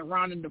starting to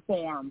round into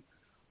form.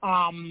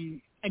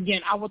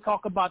 Again, I will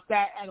talk about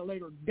that at a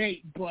later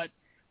date, but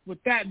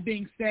with that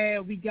being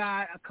said, we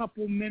got a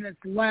couple minutes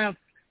left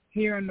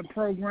here in the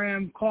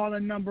program.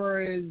 Calling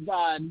number is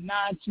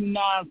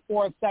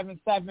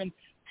 929-477-2759.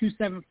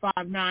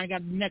 Got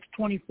the next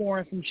 24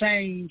 and some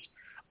change.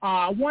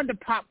 I wanted to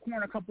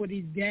popcorn a couple of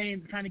these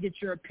games, kind of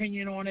get your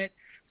opinion on it,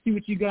 see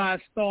what you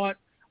guys thought.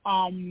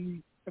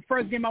 The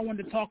first game I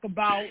wanted to talk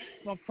about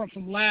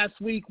from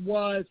last week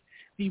was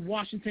the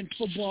Washington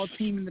football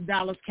team and the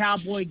Dallas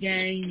Cowboy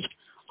game.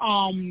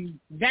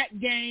 That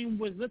game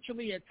was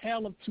literally a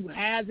tale of two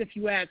halves, if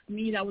you ask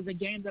me. That was a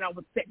game that I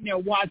was sitting there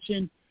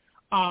watching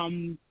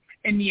in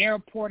the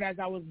airport as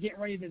I was getting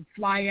ready to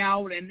fly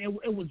out, and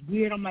it was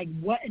weird. I'm like,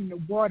 what in the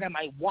world am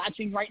I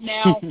watching right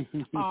now?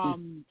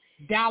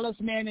 Dallas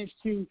managed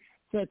to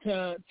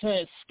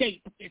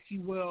escape, if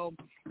you will,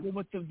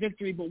 with the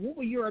victory. But what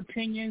were your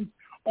opinions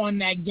on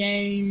that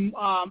game?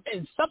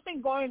 Is something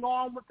going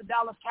on with the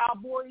Dallas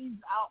Cowboys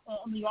out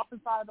on the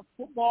offensive side of the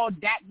football?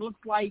 Dak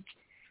looks like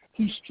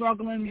he's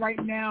struggling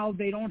right now.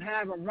 They don't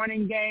have a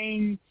running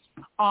game.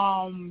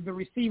 The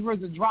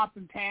receivers are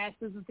dropping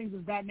passes and things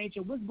of that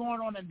nature. What's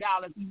going on in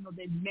Dallas, even though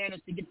they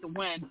managed to get the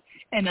win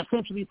and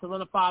essentially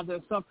solidify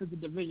themselves as the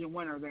division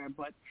winner there?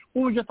 But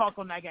what was your thoughts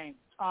on that game?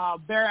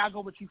 Barry, I'll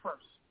go with you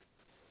first.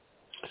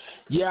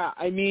 Yeah,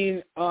 I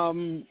mean,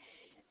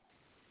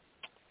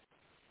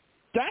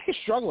 Dak is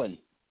struggling,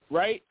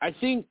 right? I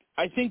think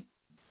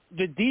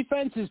the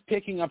defense is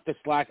picking up the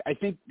slack. I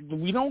think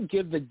we don't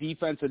give the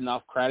defense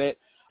enough credit.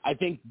 I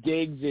think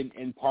Diggs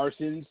and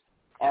Parsons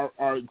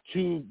are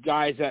two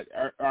guys that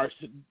are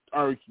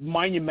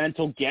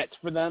monumental gets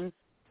for them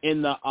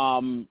in the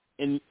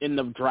in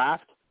the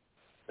draft.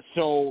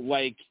 So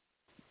like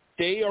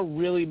they are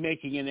really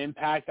making an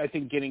impact. I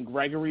think getting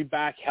Gregory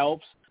back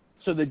helps.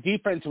 So the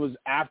defense was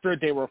after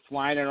they were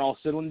flying on all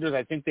cylinders.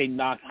 I think they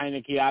knocked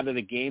Heineke out of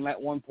the game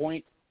at one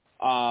point.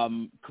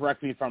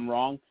 Correct me if I'm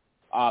wrong.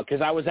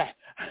 Because I was at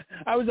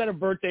a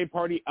birthday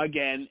party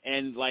again,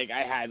 and like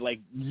I had like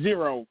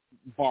 0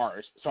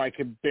 bars, so I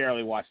could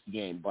barely watch the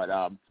game. But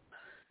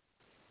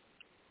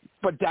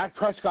Dak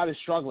Prescott is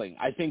struggling.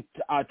 I think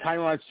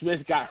Tyron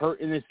Smith got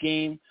hurt in this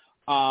game.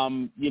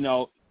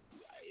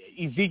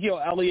 Ezekiel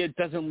Elliott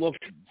doesn't look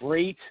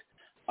great.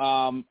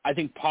 I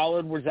think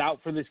Pollard was out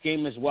for this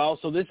game as well.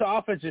 So this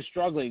offense is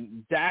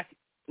struggling. Dak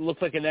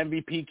looks like an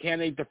MVP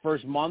candidate the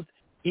first month.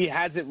 He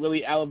hasn't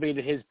really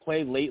elevated his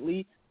play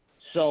lately.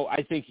 So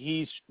I think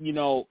he's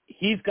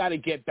got to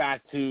get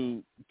back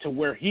to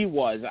where he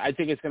was. I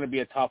think it's going to be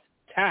a tough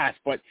task,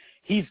 but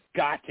he's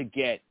got to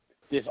get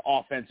this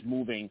offense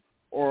moving.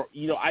 Or,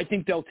 I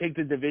think they'll take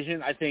the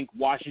division. I think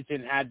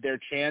Washington had their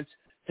chance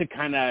to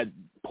kind of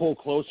pull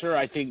closer.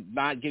 I think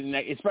not getting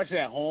that, especially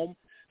at home,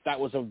 that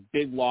was a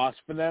big loss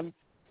for them.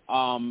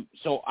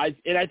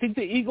 I think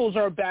the Eagles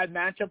are a bad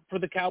matchup for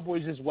the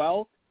Cowboys as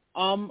well,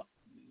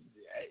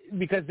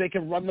 because they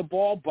can run the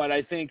ball. But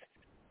I think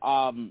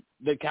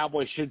the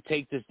Cowboys should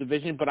take this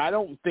division. But I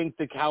don't think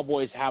the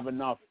Cowboys have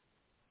enough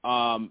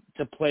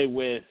to play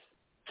with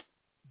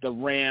the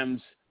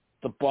Rams,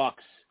 the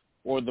Bucks,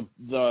 or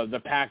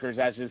the Packers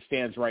as it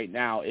stands right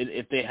now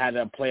if they had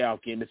a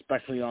playoff game,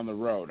 especially on the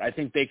road. I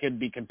think they could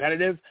be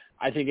competitive.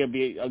 I think it'd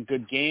be a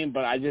good game,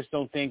 but I just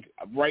don't think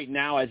right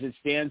now as it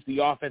stands, the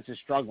offense is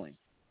struggling,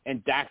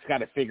 and Dak's got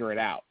to figure it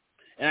out.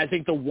 And I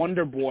think the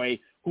Wonder Boy,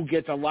 who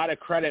gets a lot of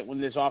credit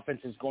when this offense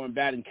is going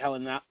bad, and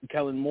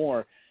Kellen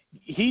Moore,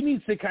 he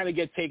needs to kind of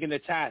get taken to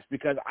task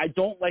because I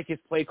don't like his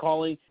play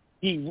calling.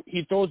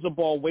 He throws the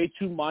ball way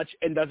too much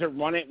and doesn't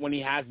run it when he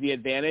has the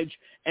advantage.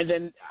 And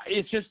then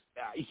it's just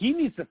he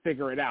needs to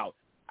figure it out.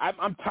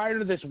 I'm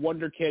tired of this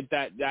wonder kid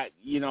that got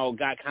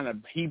kind of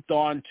heaped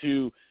on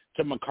to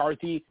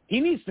McCarthy. He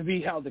needs to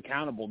be held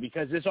accountable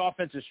because this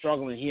offense is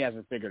struggling. He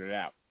hasn't figured it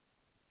out.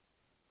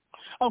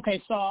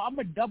 Okay, so I'm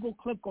going to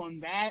double-click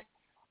on that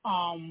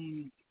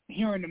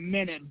here in a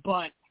minute.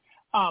 But,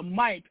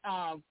 Mike,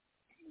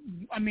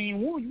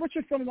 what's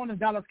your feeling on the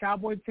Dallas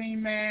Cowboys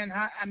team, man?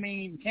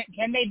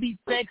 Can they be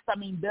fixed?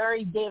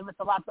 Barry gave us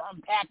a lot to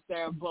unpack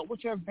there, but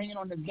what's your opinion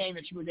on this game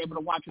that you was able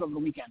to watch it over the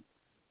weekend?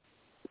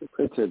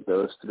 It's at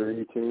those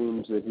 3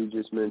 teams that he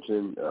just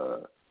mentioned.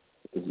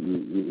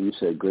 You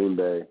said Green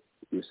Bay,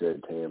 you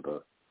said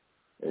Tampa,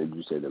 and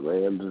you said the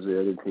Rams was the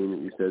other team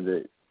that you said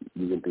that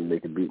you didn't think they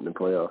could beat in the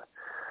playoffs.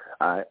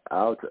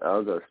 I'll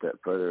go a step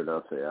further and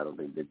I'll say I don't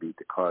think they beat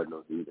the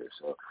Cardinals either.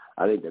 So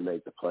I think they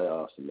make the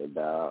playoffs and they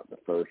bow out in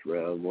the first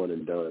round, one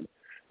and done.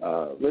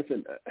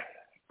 Listen,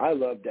 I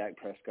love Dak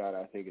Prescott.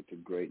 I think it's a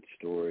great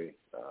story.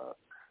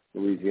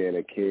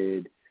 Louisiana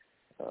kid,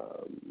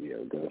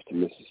 goes to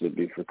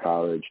Mississippi for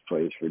college,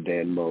 plays for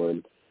Dan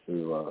Mullen,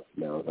 who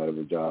now is out of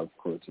a job,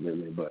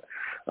 coincidentally. But,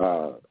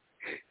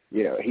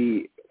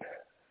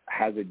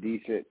 has a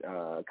decent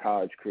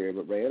college career,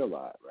 but ran a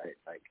lot, right?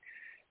 Like,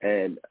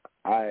 and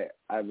I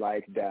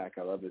like Dak.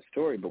 I love his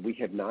story, but we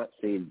have not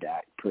seen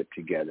Dak put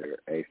together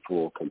a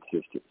full,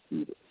 consistent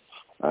season.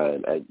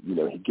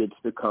 He gets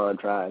the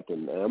contract,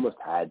 and almost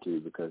had to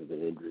because of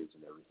the injuries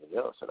and everything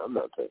else. And I'm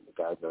not saying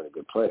the guy's not a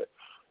good player,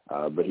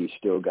 but he's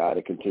still got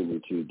to continue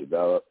to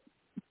develop.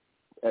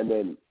 And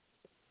then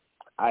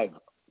I've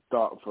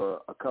thought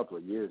for a couple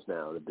of years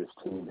now that this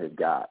team has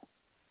got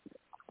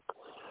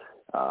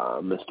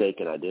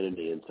mistaken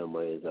identity in some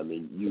ways. I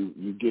mean,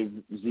 you give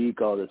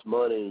Zeke all this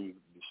money,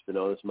 you spend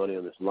all this money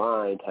on this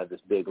line to have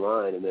this big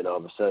line, and then all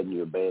of a sudden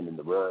you abandon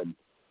the run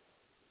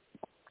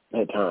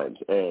at times.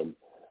 And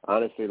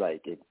honestly,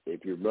 like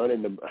if you're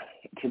running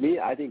to me,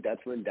 I think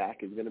that's when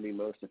Dak is going to be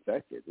most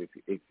effective.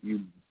 If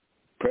you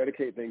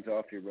predicate things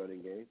off your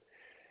running game,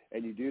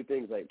 and you do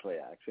things like play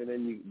action,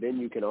 and then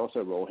you can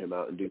also roll him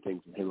out and do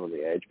things with him on the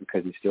edge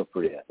because he's still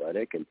pretty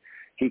athletic and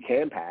he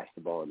can pass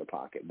the ball in the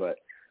pocket. But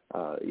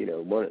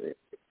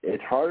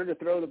it's harder to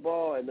throw the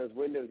ball, and those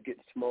windows get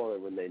smaller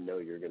when they know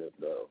you're going to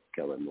throw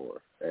Kellen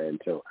Moore.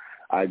 And so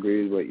I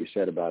agree with what you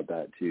said about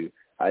that too.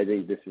 I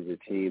think this is a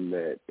team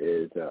that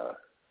is,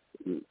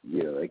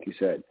 like you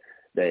said,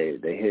 they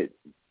hit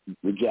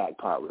the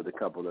jackpot with a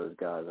couple of those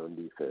guys on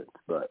defense.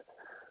 But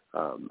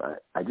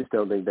I just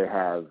don't think they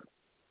have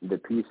the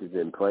pieces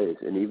in place.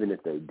 And even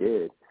if they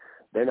did,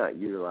 they're not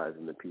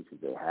utilizing the pieces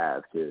they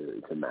have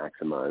to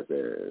maximize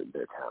their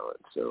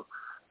talent. So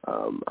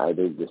I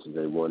think this is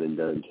a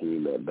one-and-done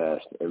team at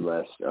best,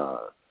 unless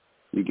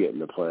you get in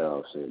the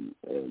playoffs and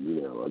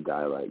a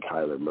guy like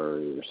Kyler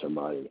Murray or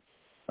somebody,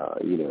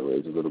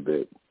 is a little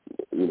bit,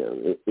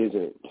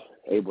 isn't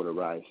able to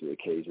rise to the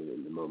occasion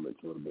and the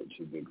moment's a little bit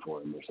too big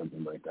for him or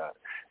something like that.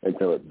 And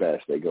so at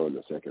best they go in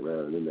the second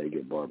round and then they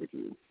get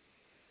barbecued.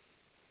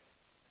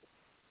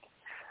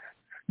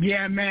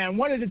 Yeah, man.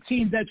 One of the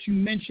teams that you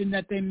mentioned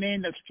that they may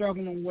end up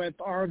struggling with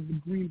are the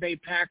Green Bay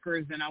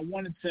Packers, and I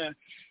wanted to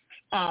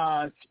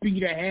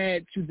speed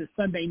ahead to the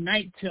Sunday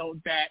night tilt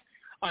that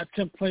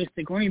took place.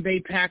 The Green Bay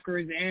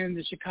Packers and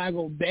the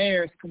Chicago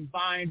Bears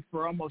combined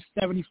for almost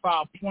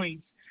 75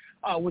 points,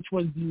 which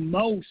was the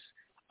most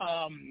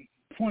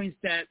points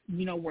that,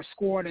 were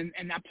scored in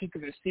that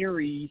particular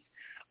series.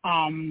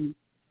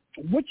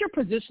 What's your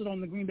position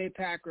on the Green Bay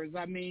Packers?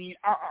 I mean,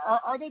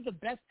 are they the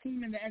best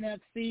team in the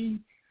NFC?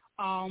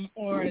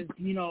 Or is,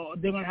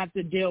 they're going to have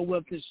to deal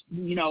with this,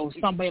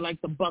 somebody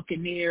like the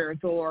Buccaneers,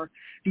 or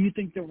do you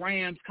think the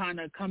Rams kind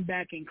of come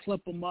back and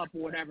clip them up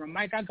or whatever?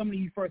 Mike, I'll come to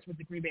you first with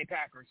the Green Bay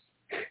Packers.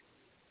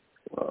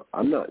 Well,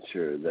 I'm not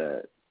sure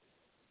that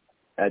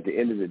at the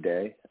end of the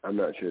day, I'm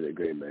not sure that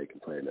Green Bay can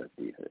play enough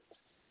defense.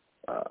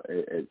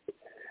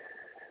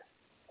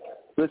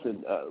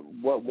 Listen,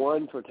 what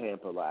won for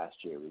Tampa last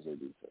year was their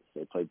defense.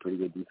 They played pretty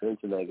good defense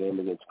in that game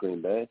against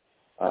Green Bay.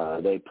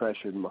 They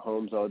pressured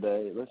Mahomes all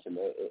day. Listen,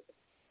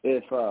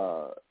 if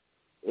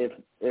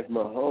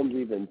Mahomes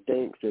even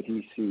thinks that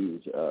he sees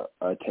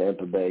a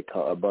Tampa Bay,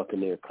 a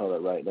Buccaneer color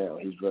right now,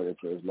 he's running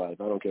for his life.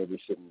 I don't care if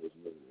he's sitting in his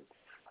living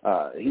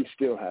room. He's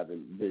still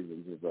having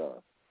visions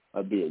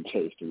of being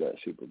chased in that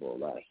Super Bowl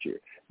last year.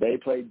 They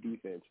played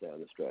defense down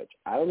the stretch.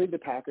 I don't think the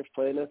Packers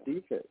play enough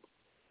defense.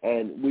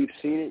 And we've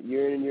seen it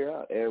year in and year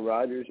out. Aaron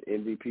Rodgers,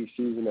 MVP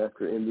season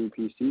after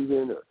MVP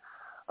season,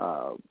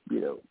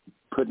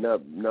 putting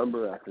up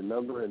number after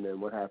number, and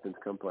then what happens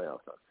come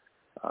playoff time?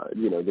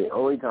 The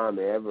only time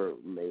they ever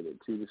made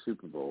it to the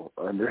Super Bowl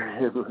under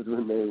him was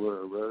when they were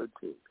a road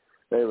team.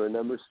 They were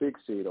number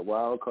 6 seed, a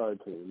wild card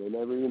team. They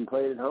never even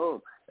played at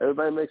home.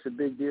 Everybody makes a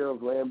big deal of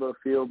Lambeau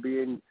Field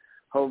being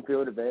home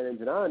field advantage,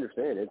 and I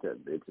understand it's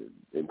an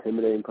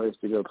intimidating place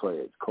to go play.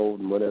 It's cold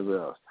and whatever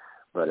else.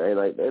 But it ain't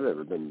like they've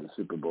ever been to the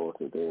Super Bowl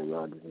since Aaron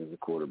Rodgers is a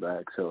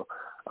quarterback. So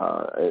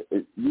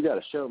you got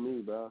to show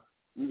me, bro.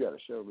 You got to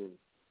show me.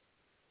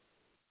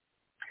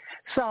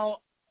 So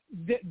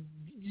you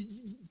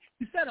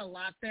said a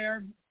lot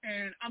there,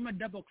 and I'm going to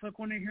double-click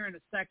on it here in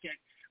a second.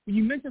 When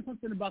you mentioned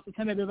something about the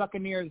Tampa Bay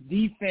Buccaneers'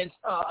 defense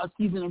a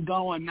season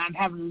ago and not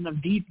having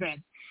enough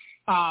defense,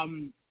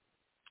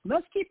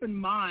 let's keep in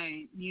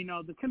mind,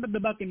 the Tampa Bay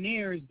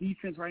Buccaneers'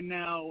 defense right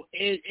now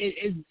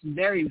is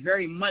very,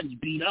 very much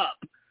beat up.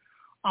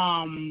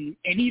 And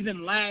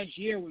even last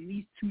year when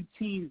these two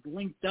teams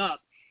linked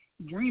up,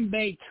 Green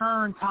Bay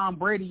turned Tom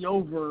Brady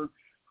over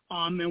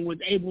and was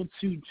able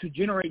to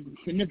generate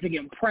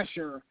significant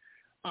pressure.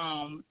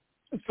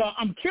 So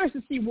I'm curious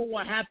to see what will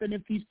happen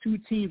if these two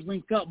teams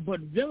link up. But,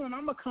 Villian,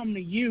 I'm going to come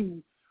to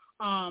you.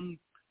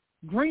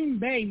 Green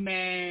Bay,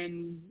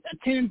 man,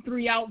 a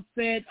 10-3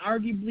 outfit,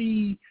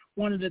 arguably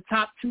one of the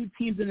top 2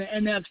 teams in the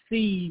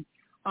NFC.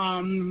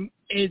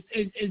 Is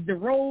the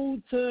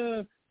road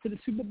to the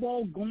Super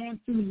Bowl going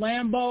through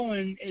Lambeau,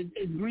 and is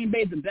Green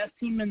Bay the best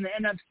team in the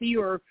NFC,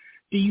 or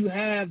do you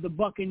have the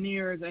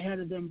Buccaneers ahead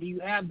of them? Do you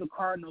have the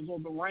Cardinals or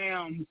the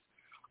Rams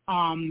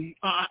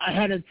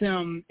ahead of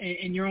them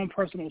in your own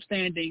personal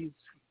standings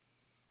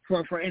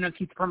for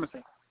NFC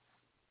supremacy?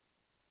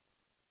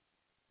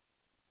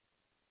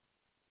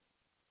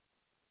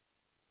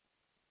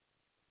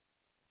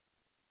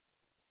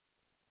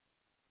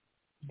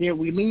 Did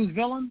we lose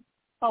Villian?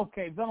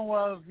 Okay, Villian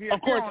was. Yeah,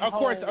 of course,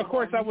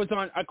 I was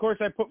on. Of course,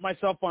 I put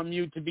myself on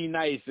mute to be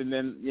nice, and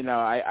then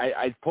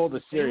I pulled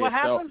a serious. What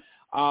happened?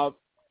 So,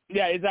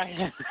 yeah,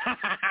 exactly.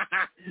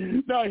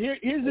 No,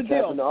 here's the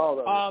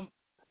deal.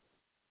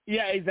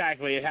 Yeah,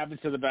 exactly. It happens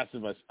to the best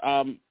of us.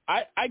 I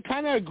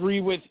kind of agree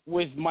with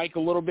Mike a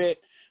little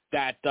bit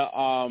that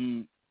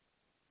the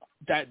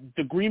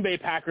Green Bay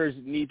Packers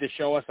need to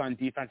show us on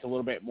defense a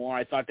little bit more.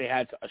 I thought they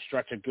had a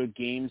stretch of good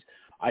games.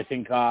 I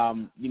think,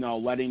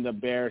 letting the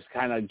Bears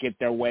kind of get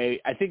their way.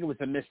 I think it was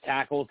the missed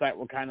tackles that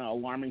were kind of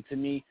alarming to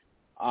me,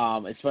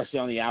 especially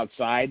on the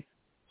outside.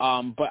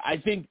 But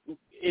I think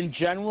in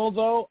general,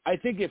 though, I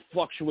think it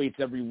fluctuates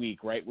every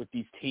week, right, with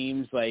these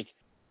teams. Like,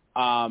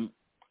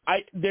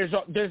 there's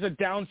a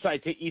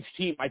downside to each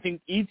team. I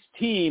think each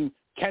team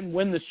can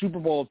win the Super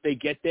Bowl if they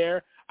get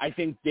there. I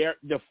think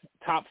the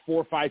top 4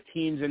 or 5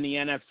 teams in the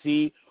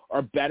NFC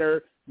are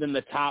better than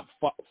the top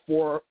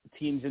 4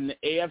 teams in the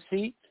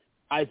AFC.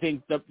 I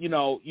think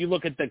you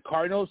look at the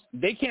Cardinals,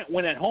 they can't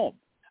win at home.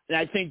 And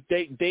I think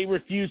they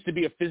refuse to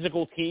be a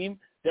physical team.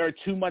 They're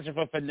too much of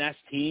a finesse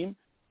team.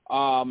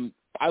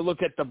 I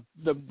look at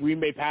the Green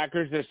Bay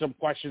Packers. There's some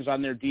questions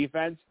on their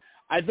defense.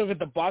 I look at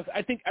the Bucs.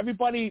 I think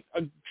everybody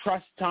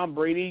trusts Tom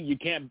Brady.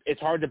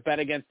 It's hard to bet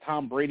against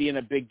Tom Brady in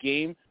a big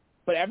game.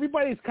 But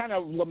everybody's kind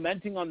of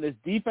lamenting on this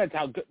defense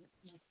how good.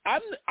 I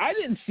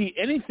didn't see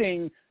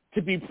anything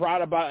to be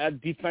proud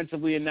about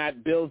defensively in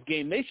that Bills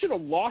game. They should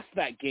have lost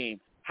that game.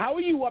 How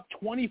are you up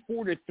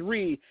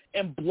 24-3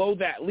 and blow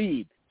that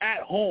lead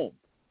at home?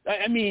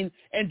 I mean,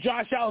 and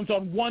Josh Allen's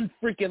on one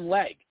freaking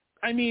leg.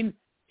 I mean,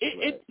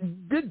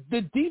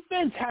 the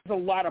defense has a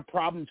lot of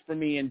problems for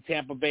me in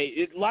Tampa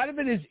Bay. A lot of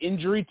it is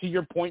injury, to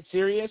your point,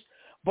 Sirius,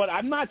 but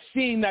I'm not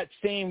seeing that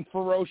same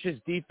ferocious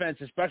defense,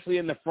 especially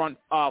in the front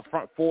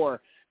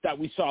 4 that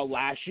we saw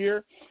last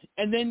year.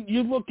 And then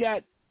you look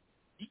at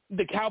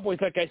the Cowboys,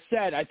 like I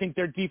said, I think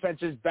their defense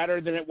is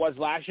better than it was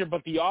last year,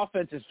 but the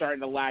offense is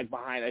starting to lag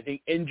behind. I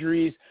think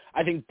injuries.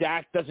 I think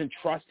Dak doesn't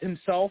trust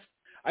himself.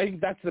 I think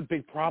that's the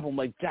big problem.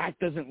 Like, Dak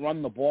doesn't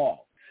run the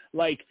ball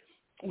like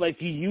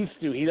he used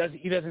to.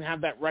 He doesn't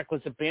have that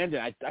reckless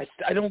abandon.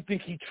 I don't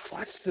think he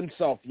trusts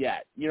himself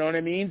yet. You know what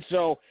I mean?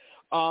 So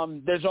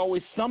there's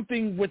always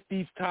something with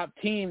these top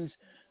teams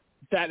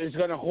that is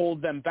going to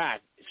hold them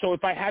back. So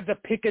if I had to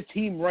pick a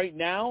team right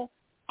now,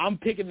 I'm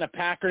picking the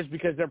Packers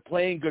because they're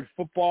playing good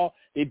football.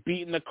 They've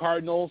beaten the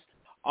Cardinals.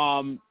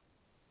 And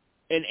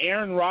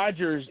Aaron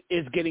Rodgers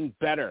is getting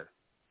better.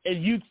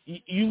 And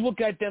you look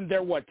at them,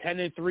 they're what,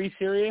 10-3,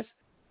 Sirius?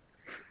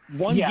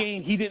 One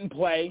game he didn't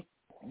play,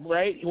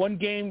 right? One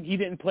game he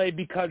didn't play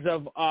because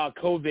of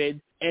COVID.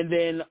 And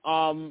then,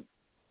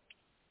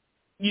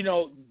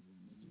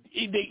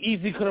 they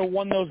easily could have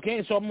won those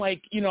games. So I'm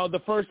like,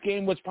 the first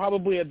game was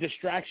probably a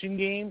distraction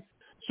game.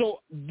 So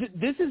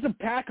this is a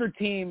Packer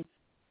team.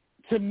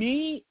 To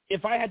me,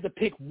 if I had to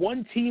pick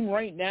one team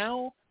right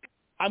now,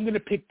 I'm going to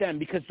pick them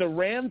because the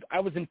Rams,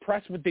 I was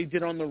impressed with what they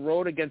did on the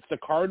road against the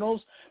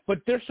Cardinals, but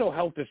they're so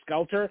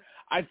helter-skelter.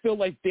 I feel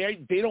like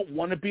they don't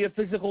want to be a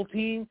physical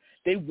team.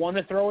 They want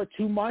to throw it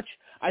too much.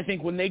 I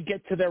think when they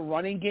get to their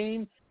running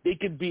game, they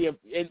could be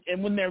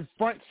and when their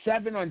front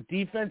 7 on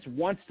defense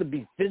wants to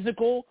be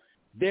physical,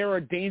 they're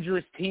a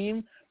dangerous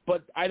team,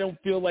 but I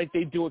don't feel like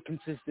they do it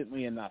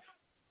consistently enough.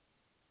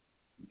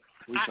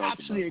 I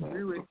actually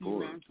agree with you,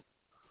 man.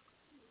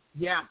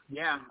 Yeah.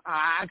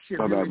 I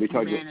actually agree with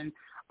you, man. And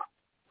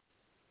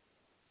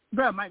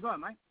Go ahead, Mike.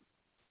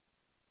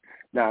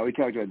 No, we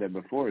talked about that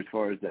before as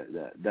far as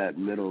that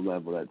middle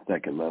level, that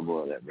second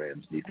level of that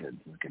Rams defense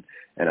looking.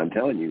 And I'm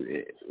telling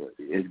you,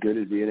 as good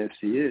as the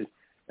NFC is,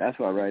 that's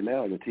why right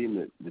now the team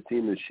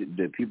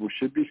that people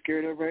should be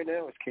scared of right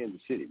now is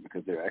Kansas City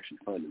because they're actually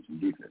finding some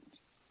defense.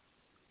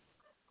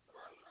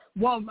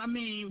 Well, I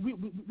mean,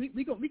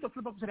 we can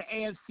flip up to the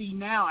AFC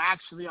now.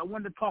 Actually, I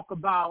wanted to talk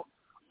about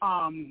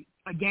a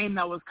game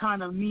that was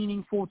kind of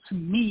meaningful to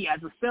me as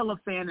a Steelers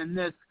fan in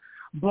this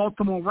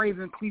Baltimore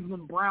Ravens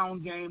Cleveland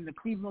Brown game. The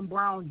Cleveland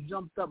Browns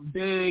jumped up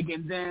big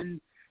and then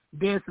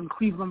did some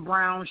Cleveland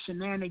Browns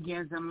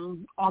shenanigans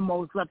and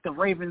almost let the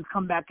Ravens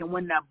come back and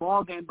win that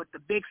ball game. But the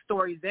big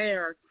story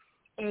there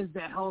is the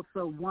health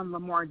of one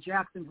Lamar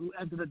Jackson, who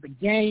exited the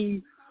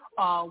game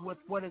with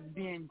what is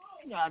being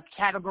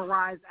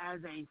categorized as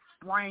a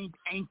sprained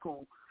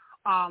ankle.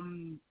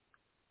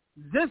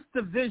 This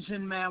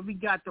division, man, we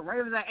got the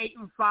Ravens at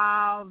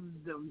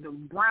 8-5, the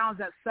Browns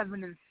at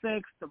 7-6,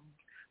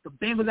 the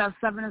Bengals at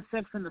 7-6,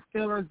 and the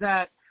Steelers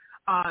at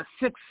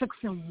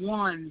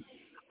 6-1.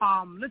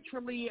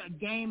 Literally a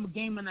game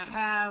and a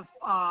half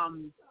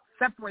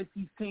separates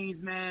these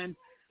teams, man.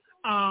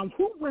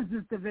 Who wins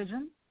this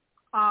division?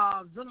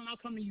 Villian, I'll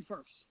come to you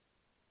first.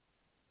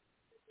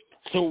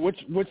 So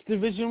which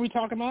division are we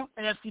talking about?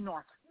 AFC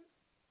North.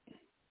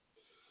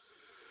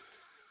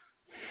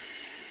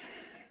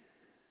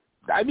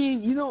 I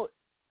mean,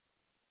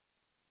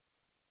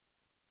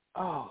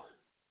 I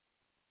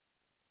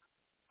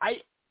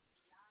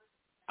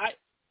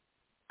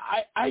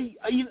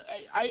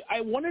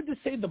wanted to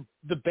say the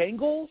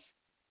Bengals,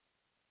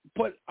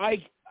 but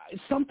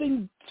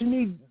something to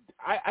me,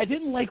 I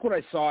didn't like what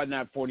I saw in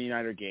that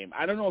 49er game.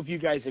 I don't know if you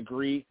guys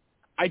agree.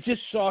 I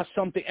just saw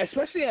something,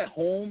 especially at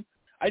home.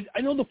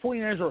 I know the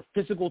 49ers are a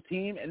physical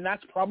team, and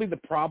that's probably the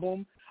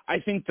problem. I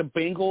think the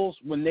Bengals,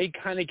 when they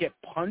kind of get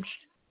punched,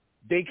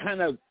 they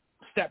kind of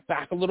step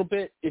back a little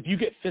bit. If you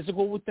get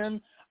physical with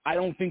them, I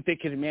don't think they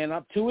can man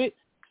up to it.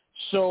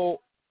 So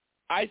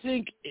I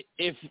think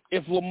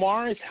if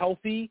Lamar is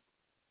healthy,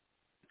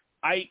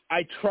 I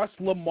trust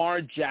Lamar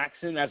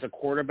Jackson as a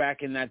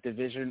quarterback in that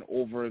division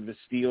over the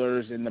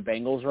Steelers and the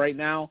Bengals right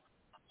now,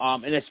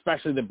 and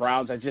especially the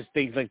Browns. I just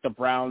think like the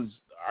Browns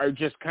are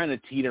just kind of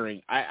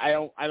teetering.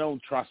 I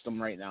don't trust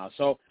them right now.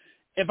 So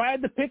if I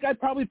had to pick, I'd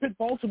probably pick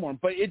Baltimore.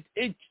 But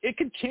it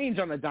could change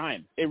on a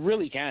dime. It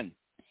really can.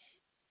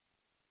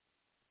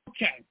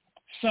 Okay,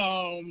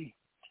 so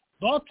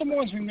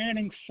Baltimore's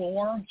remaining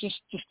 4. Just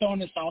throwing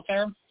this out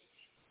there.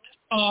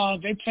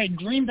 They played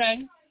Green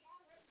Bay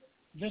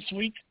this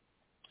week.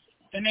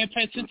 Then they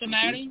played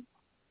Cincinnati.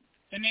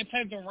 Then they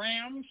played the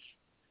Rams.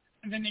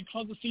 And then they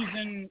closed the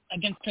season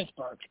against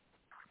Pittsburgh.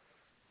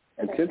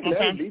 And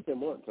Cincinnati beat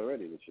them once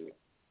already this year.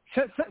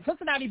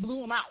 Cincinnati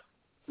blew them out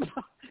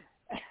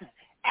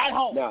at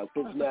home. Now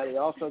Cincinnati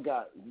also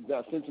got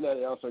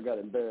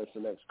embarrassed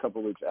the next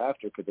couple of weeks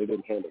after because they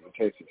didn't handle the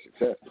taste of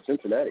success. But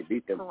Cincinnati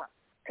beat them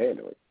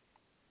handily.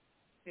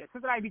 Yeah,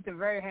 Cincinnati beat them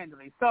very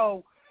handily.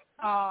 So,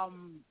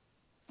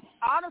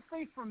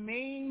 honestly, for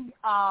me,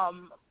 I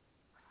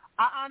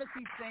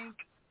honestly think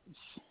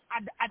I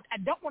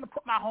don't want to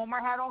put my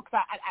homer hat on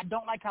because I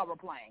don't like how we're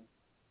playing.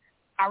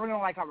 I really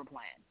don't like how we're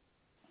playing.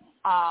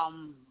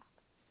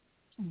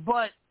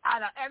 But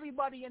out of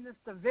everybody in this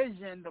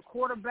division, the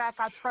quarterback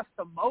I trust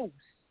the most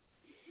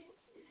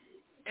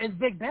is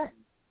Big Ben.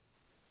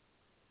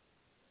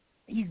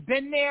 He's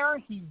been there.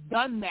 He's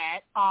done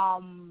that.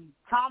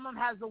 Tomlin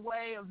has a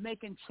way of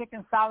making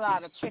chicken salad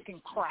out of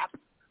chicken crap.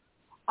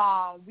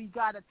 We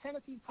got a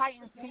Tennessee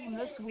Titans team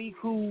this week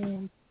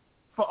who,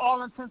 for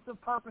all intents and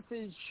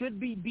purposes,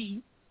 should be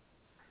beat.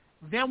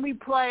 Then we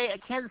play a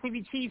Kansas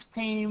City Chiefs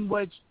team,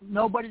 which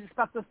nobody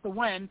expects us to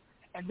win.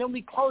 And then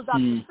we close out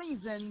the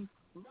season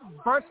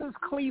versus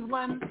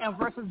Cleveland and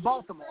versus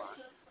Baltimore.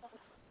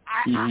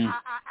 I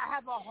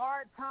have a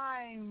hard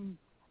time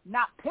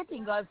not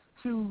picking us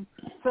to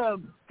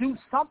do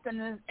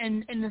something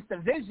in this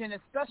division,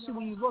 especially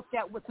when you look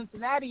at what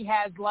Cincinnati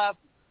has left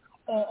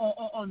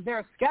on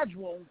their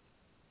schedule.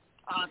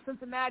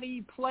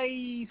 Cincinnati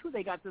plays, who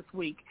they got this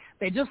week?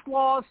 They just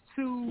lost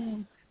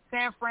to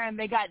San Fran.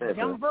 They got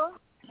Denver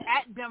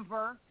at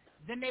Denver.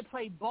 Then they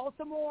play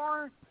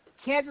Baltimore,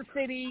 Kansas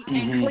City,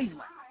 and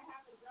Cleveland.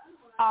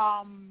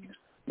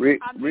 Read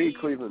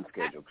Cleveland's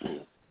schedule,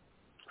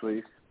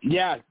 please.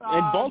 Yeah,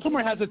 and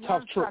Baltimore has a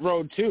tough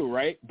road too,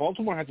 right?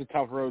 Baltimore has a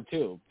tough road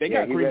too. They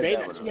got Green Bay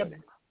next week.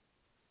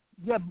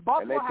 Yeah,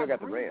 Baltimore has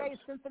Green Bay,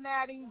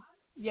 Cincinnati.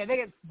 Yeah, they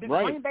get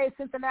Green Bay,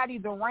 Cincinnati,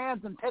 the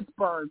Rams, and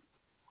Pittsburgh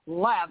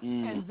left,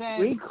 and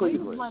then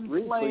Cleveland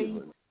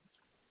plays.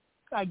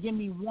 Give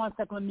me 1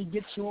 second. Let me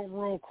get to it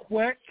real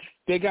quick.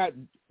 They got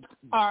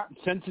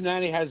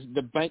Cincinnati has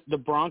the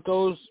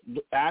Broncos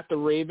at the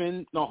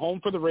Ravens. No, home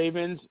for the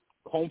Ravens,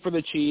 home for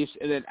the Chiefs,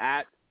 and then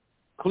at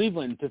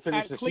Cleveland to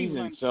finish the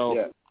season.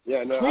 So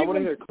I want to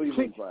hear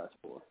Cleveland's last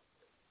 4.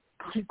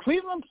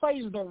 Cleveland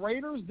plays the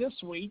Raiders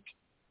this week.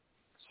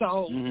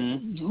 So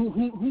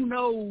who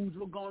knows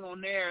what's going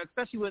on there,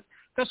 especially with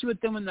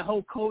them in the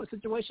whole COVID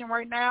situation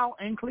right now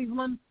in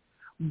Cleveland.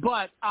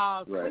 But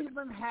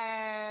Cleveland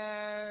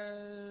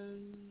has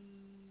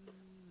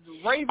the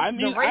Raiders.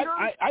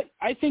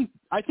 I think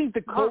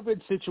the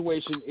COVID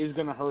situation is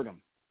going to hurt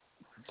them.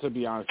 To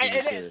be honest with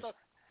you, so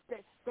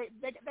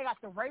they got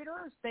the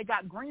Raiders, they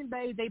got Green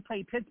Bay, they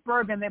play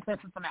Pittsburgh, and they play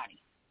Cincinnati.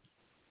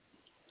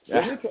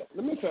 Yeah.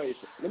 Let me tell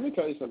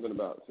you something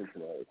about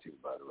Cincinnati too.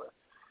 By the way,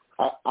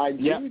 I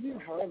agree with you.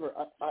 However,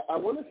 I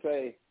want to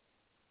say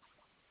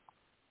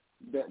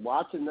that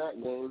watching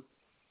that game,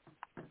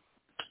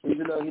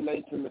 even though he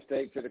made some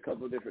mistakes at a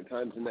couple of different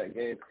times in that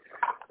game,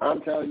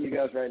 I'm telling you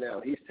guys right now,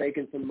 he's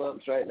taking some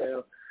lumps right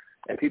now,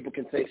 and people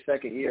can say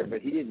second year,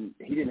 but he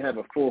didn't have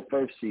a full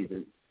first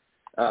season.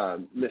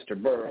 Mr.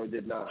 Burrow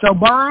did not. So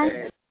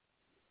Burrow,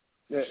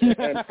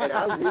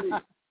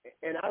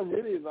 and I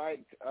really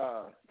liked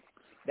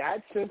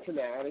that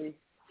Cincinnati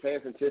San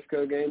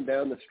Francisco game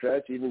down the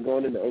stretch, even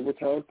going into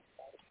overtime.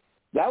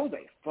 That was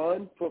a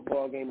fun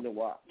football game to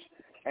watch,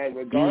 and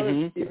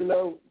regardless, even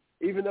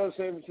though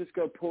San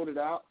Francisco pulled it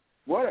out,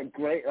 what a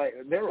great,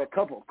 there were a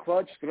couple of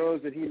clutch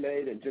throws that he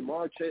made, and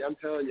Jamar Chase, I'm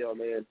telling y'all,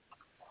 man,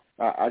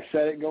 I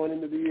said it going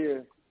into the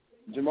year,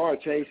 Jamar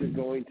Chase is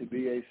going to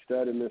be a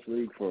stud in this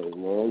league for a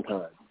long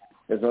time,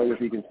 as long as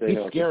he can stay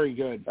healthy. He's scary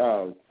good.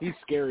 He's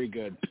scary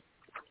good.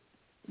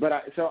 But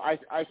I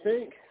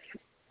think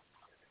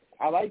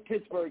I like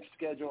Pittsburgh's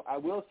schedule. I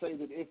will say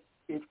that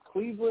if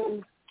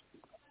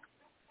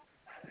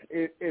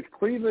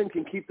Cleveland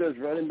can keep those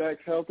running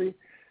backs healthy,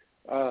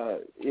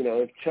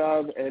 if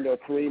Chubb and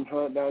Kareem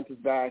Hunt bounces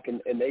back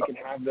and they can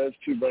have those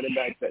two running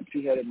backs, that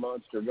two-headed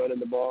monster running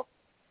the ball,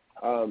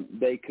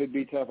 they could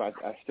be tough. I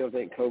still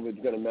think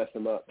COVID's going to mess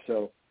them up.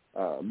 So,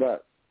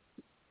 but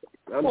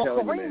I'm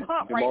telling you, man,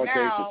 Jamar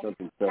Chase is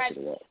something special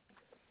to that.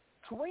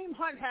 Kareem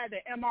Hunt had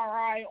the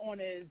MRI on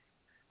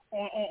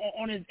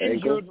his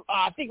injured,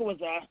 I think it was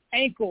an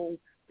ankle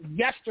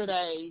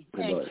yesterday,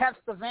 and Kev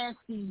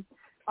Stefanski,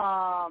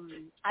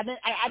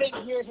 I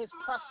didn't hear his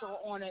presser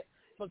on it,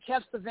 but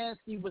Kev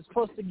Stefanski was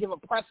supposed to give a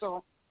presser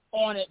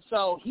on it,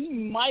 so he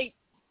might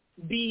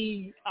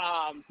be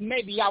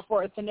maybe out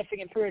for a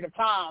significant period of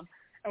time,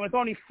 and with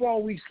only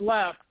 4 weeks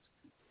left,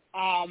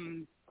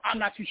 I'm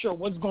not too sure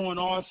what's going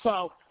on,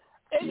 so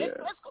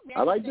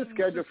I like the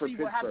schedule for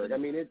Pittsburgh. I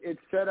mean, it's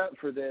set up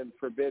for them,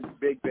 for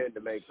Big Ben to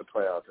make the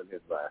playoffs in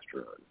his last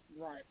run.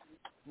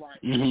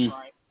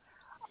 Right.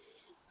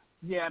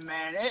 Yeah,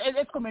 man.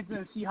 It's going to be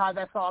interesting to see how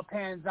that all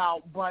pans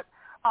out. But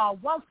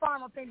one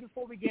final thing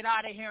before we get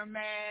out of here,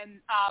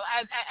 man,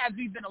 as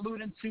we've been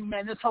alluding to,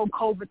 man, this whole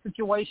COVID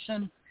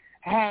situation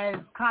has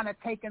kind of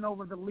taken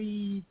over the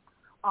league.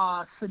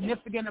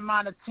 Significant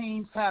amount of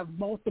teams have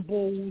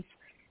multiples.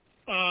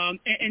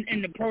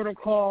 In the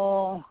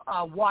protocol,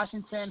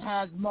 Washington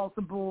has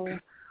multiple.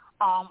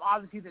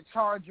 Obviously, the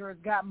Chargers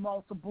got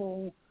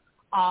multiple.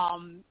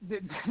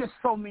 There's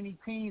so many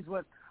teams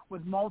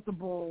with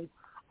multiple.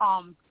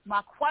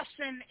 My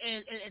question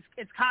is,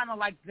 it's kind of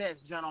like this,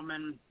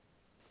 gentlemen.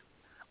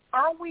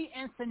 Are we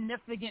in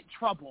significant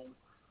trouble?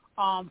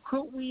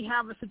 Could we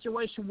have a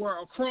situation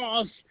where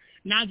across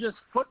not just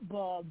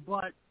football,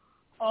 but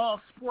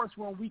all sports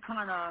where we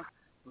kind of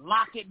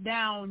lock it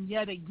down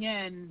yet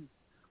again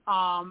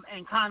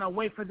and kind of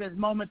wait for this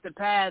moment to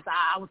pass?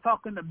 I was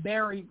talking to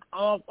Barry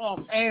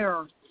off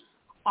air.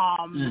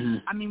 I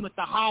mean, with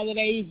the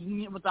holidays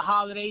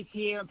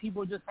here,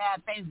 people just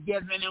had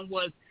Thanksgiving and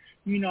was,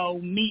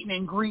 meeting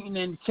and greeting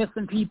and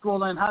kissing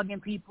people and hugging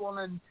people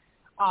and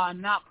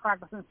not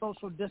practicing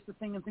social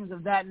distancing and things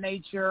of that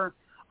nature.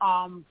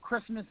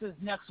 Christmas is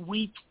next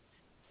week.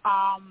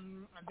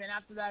 And then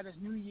after that is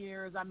New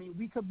Year's. I mean,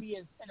 we could be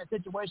in a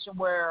situation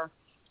where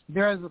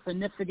there is a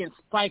significant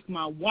spike.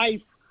 My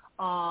wife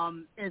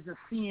is a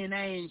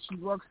CNA and she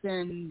works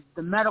in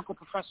the medical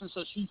profession,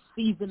 so she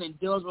sees it and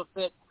deals with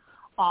it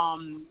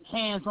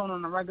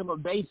hands-on a regular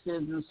basis.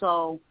 And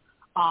so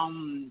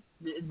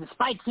the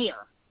spike's here.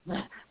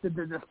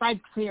 the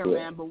spike's here,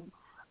 man. But,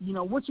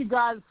 what's your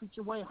guys'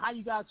 situation? How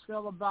you guys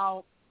feel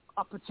about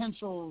a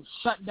potential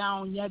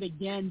shutdown yet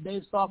again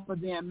based off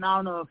of the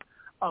amount of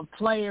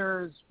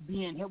players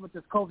being hit with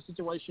this COVID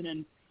situation?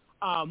 And,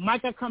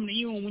 Mike, I come to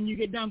you, and when you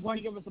get done, go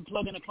ahead and give us a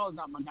plug and a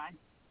closeout, my guy.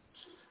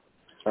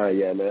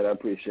 Yeah, man, I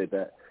appreciate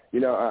that.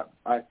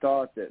 I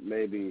thought that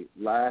maybe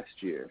last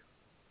year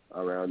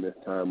around this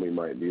time we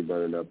might be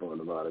burning up on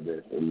a lot of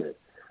this, and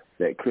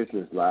that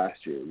Christmas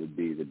last year would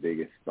be the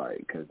biggest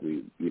spike because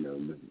we,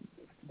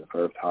 the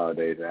first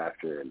holidays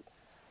after, and,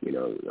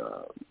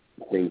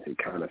 things had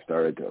kind of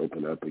started to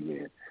open up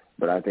again.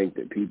 But I think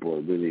that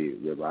people really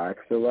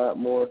relaxed a lot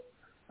more.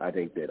 I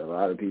think that a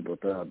lot of people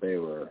thought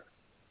that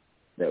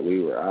we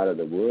were out of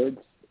the woods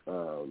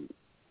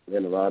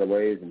in a lot of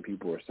ways, and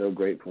people were so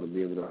grateful to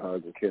be able to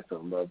hug and kiss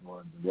on loved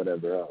ones and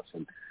whatever else.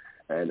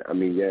 And I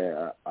mean,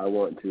 I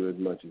want to as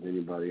much as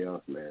anybody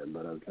else, man,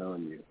 but I'm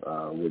telling you,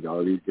 with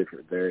all these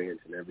different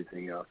variants and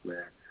everything else,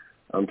 man,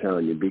 I'm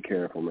telling you, be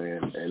careful,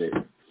 man.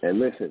 And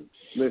listen,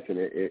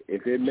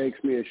 if it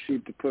makes me a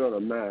sheep to put on a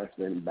mask,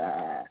 then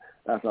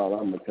that's all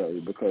I'm going to tell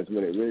you, because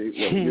what it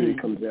really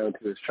comes down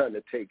to is trying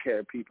to take care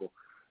of people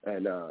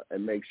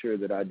and make sure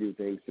that I do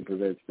things to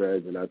prevent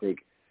spreads, and I think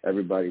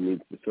everybody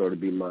needs to sort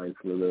of be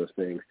mindful of those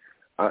things.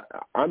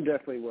 I'm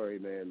definitely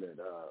worried, man,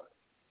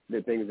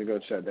 that things are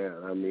going to shut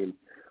down. I mean,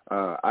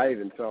 I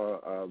even saw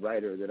a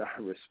writer that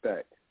I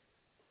respect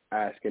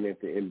asking if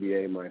the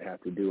NBA might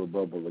have to do a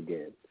bubble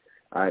again.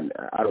 I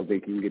don't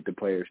think you can get the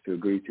players to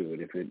agree to it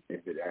if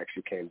it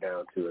actually came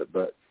down to it.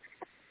 But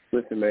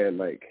listen, man,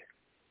 like,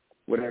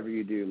 whatever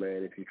you do,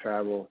 man, if you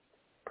travel,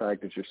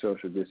 practice your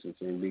social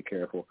distancing, be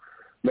careful.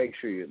 Make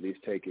sure you at least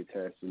take your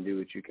test and do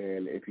what you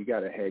can. If you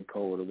got a head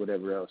cold or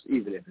whatever else,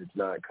 even if it's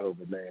not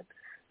COVID, man,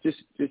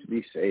 just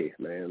be safe,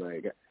 man.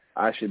 Like,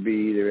 I should be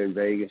either in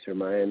Vegas or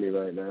Miami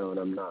right now, and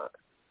I'm not,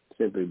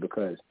 simply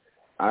because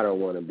I don't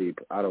want to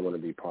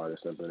be part of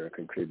something or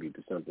contribute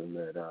to something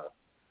that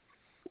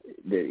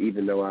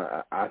even though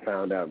I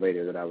found out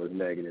later that I was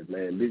negative,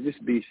 man.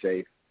 Just be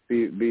safe.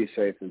 Be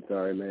safe and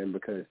sorry, man,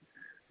 because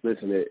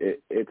listen,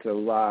 it's a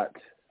lot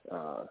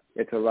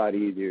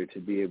easier to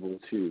be able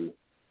to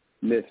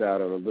miss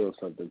out on a little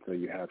something until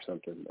you have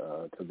something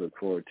to look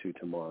forward to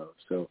tomorrow.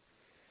 So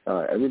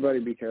everybody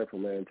be careful,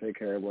 man. Take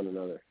care of one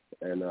another,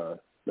 and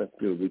let's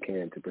do what we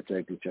can to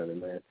protect each other,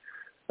 man.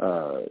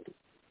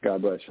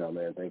 God bless y'all,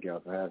 man. Thank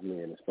y'all for having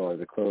me. And as far as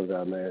the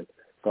closeout, man,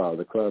 follow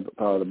the club,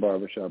 follow the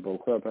barbershop on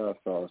Clubhouse,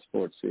 follow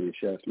Sports City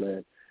Chefs,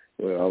 man.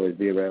 We'll always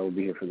be around. We'll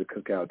be here for the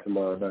cookout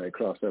tomorrow night,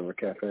 Crossover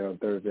Cafe on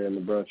Thursday, and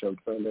the brunch on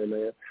Sunday,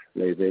 man.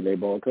 Les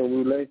bon ton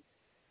roulé.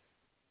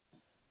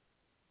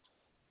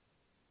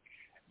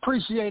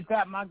 Appreciate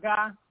that, my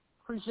guy.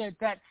 Appreciate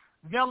that.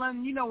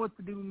 Villian, you know what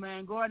to do,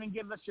 man. Go ahead and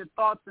give us your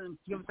thoughts and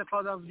give us a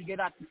close as we get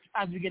out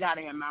of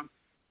here, man.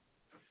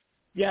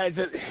 Yeah,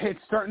 it's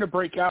starting to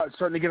break out. It's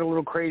starting to get a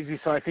little crazy.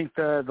 So I think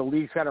the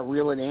league's got to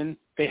reel it in.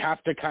 They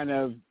have to kind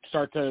of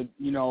start to,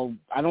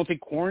 I don't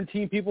think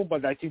quarantine people,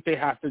 but I think they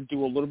have to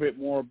do a little bit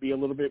more, be a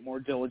little bit more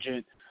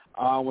diligent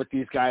with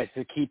these guys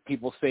to keep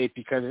people safe,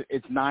 because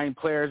it's 9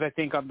 players, I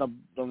think, on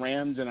the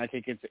Rams, and I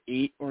think it's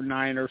 8 or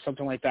 9 or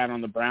something like that on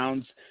the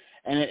Browns.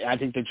 And I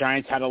think the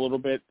Giants had a little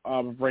bit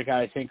of a breakout,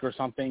 I think, or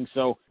something.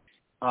 So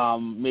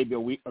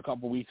maybe a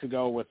couple weeks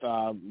ago with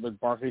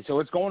Barkley.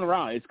 So it's going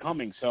around. It's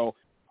coming. So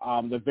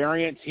the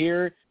variants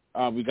here,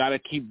 we got to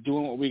keep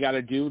doing what we got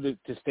to do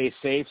to stay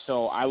safe.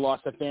 So I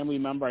lost a family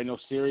member. I know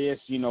Sirius,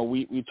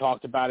 we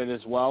talked about it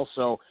as well.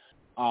 So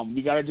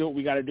we got to do what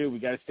we got to do. We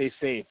got to stay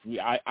safe.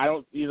 I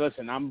don't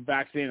listen. I'm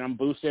vaccinated. I'm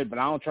boosted, but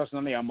I don't trust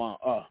none of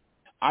you.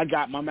 I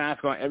got my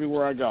mask on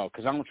everywhere I go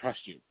because I don't trust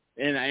you,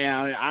 and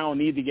I don't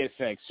need to get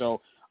sick.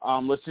 So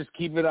let's just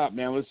keep it up,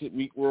 man.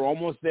 We're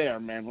almost there,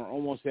 man. We're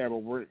almost there,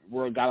 but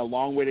we're got a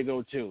long way to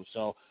go too.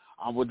 So.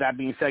 With that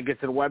being said, get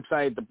to the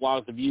website, the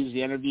blog, the views,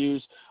 the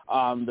interviews,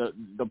 the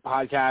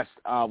podcast.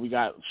 We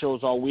got shows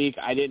all week.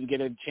 I didn't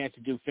get a chance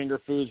to do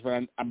finger foods,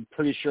 but I'm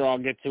pretty sure I'll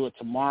get to it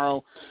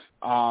tomorrow.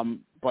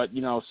 But,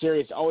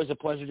 Sirius, always a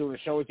pleasure doing a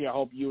show with you. I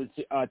hope you and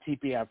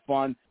TP have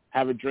fun.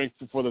 Have a drink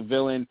before the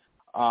Villian.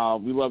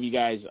 We love you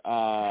guys.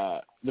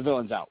 The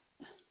Villian's out.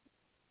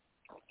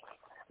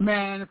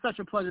 Man, it's such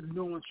a pleasure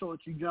doing a show with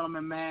you,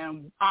 gentlemen,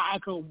 man. I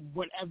echo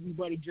what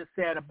everybody just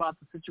said about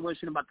the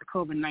situation about the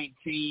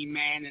COVID-19,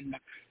 man,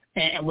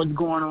 and what's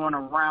going on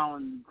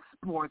around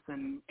sports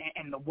and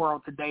the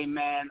world today,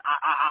 man.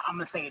 I'm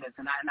going to say this,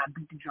 and I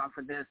beat the drum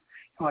for this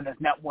on this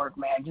network,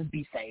 man. Just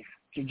be safe.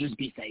 Just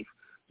be safe.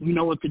 You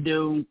know what to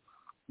do.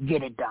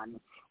 Get it done.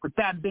 With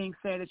that being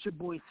said, it's your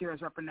boy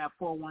Sirius repping that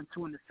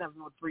 412 and the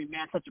 703,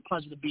 man. Such a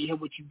pleasure to be here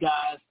with you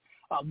guys.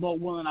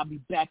 Lord willing, I'll be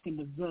back in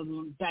the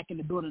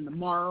building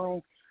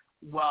tomorrow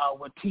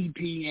with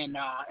TP and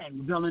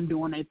Villian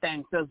doing their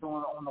thing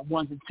on the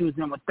 1s and 2s.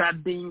 And with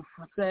that being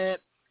said,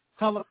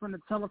 tell a friend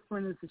it's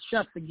the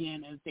chefs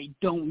again. And if they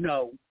don't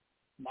know,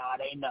 now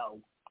they know.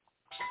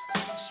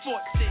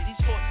 Sports City,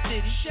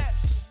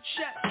 chefs.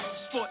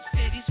 Sports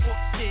City, chefs.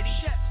 Sports City,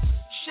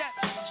 chefs.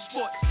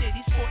 Sports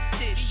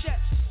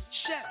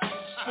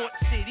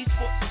City,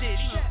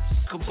 chefs.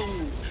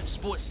 Kaboom,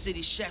 Sports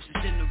City chefs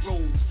is in the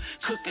room,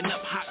 cooking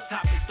up hot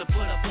topics to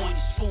put up on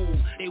your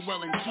spoon. They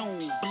well in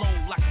tune,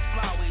 bloom like a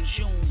flower in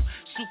June.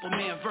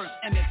 Superman verse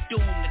MF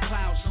Doom, the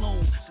clouds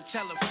loom. So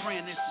tell a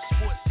friend it's the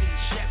Sports City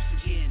chefs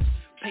again.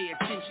 Pay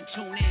attention,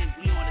 tune in,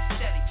 we on the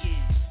set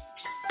again.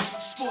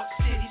 Sports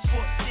City,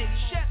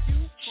 chefs.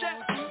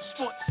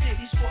 Sports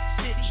City,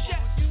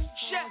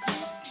 chefs.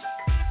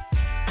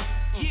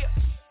 Yeah.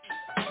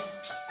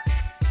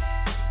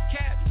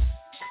 Cap.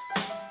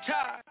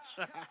 Taj.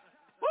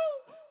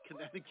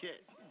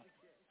 Connecticut.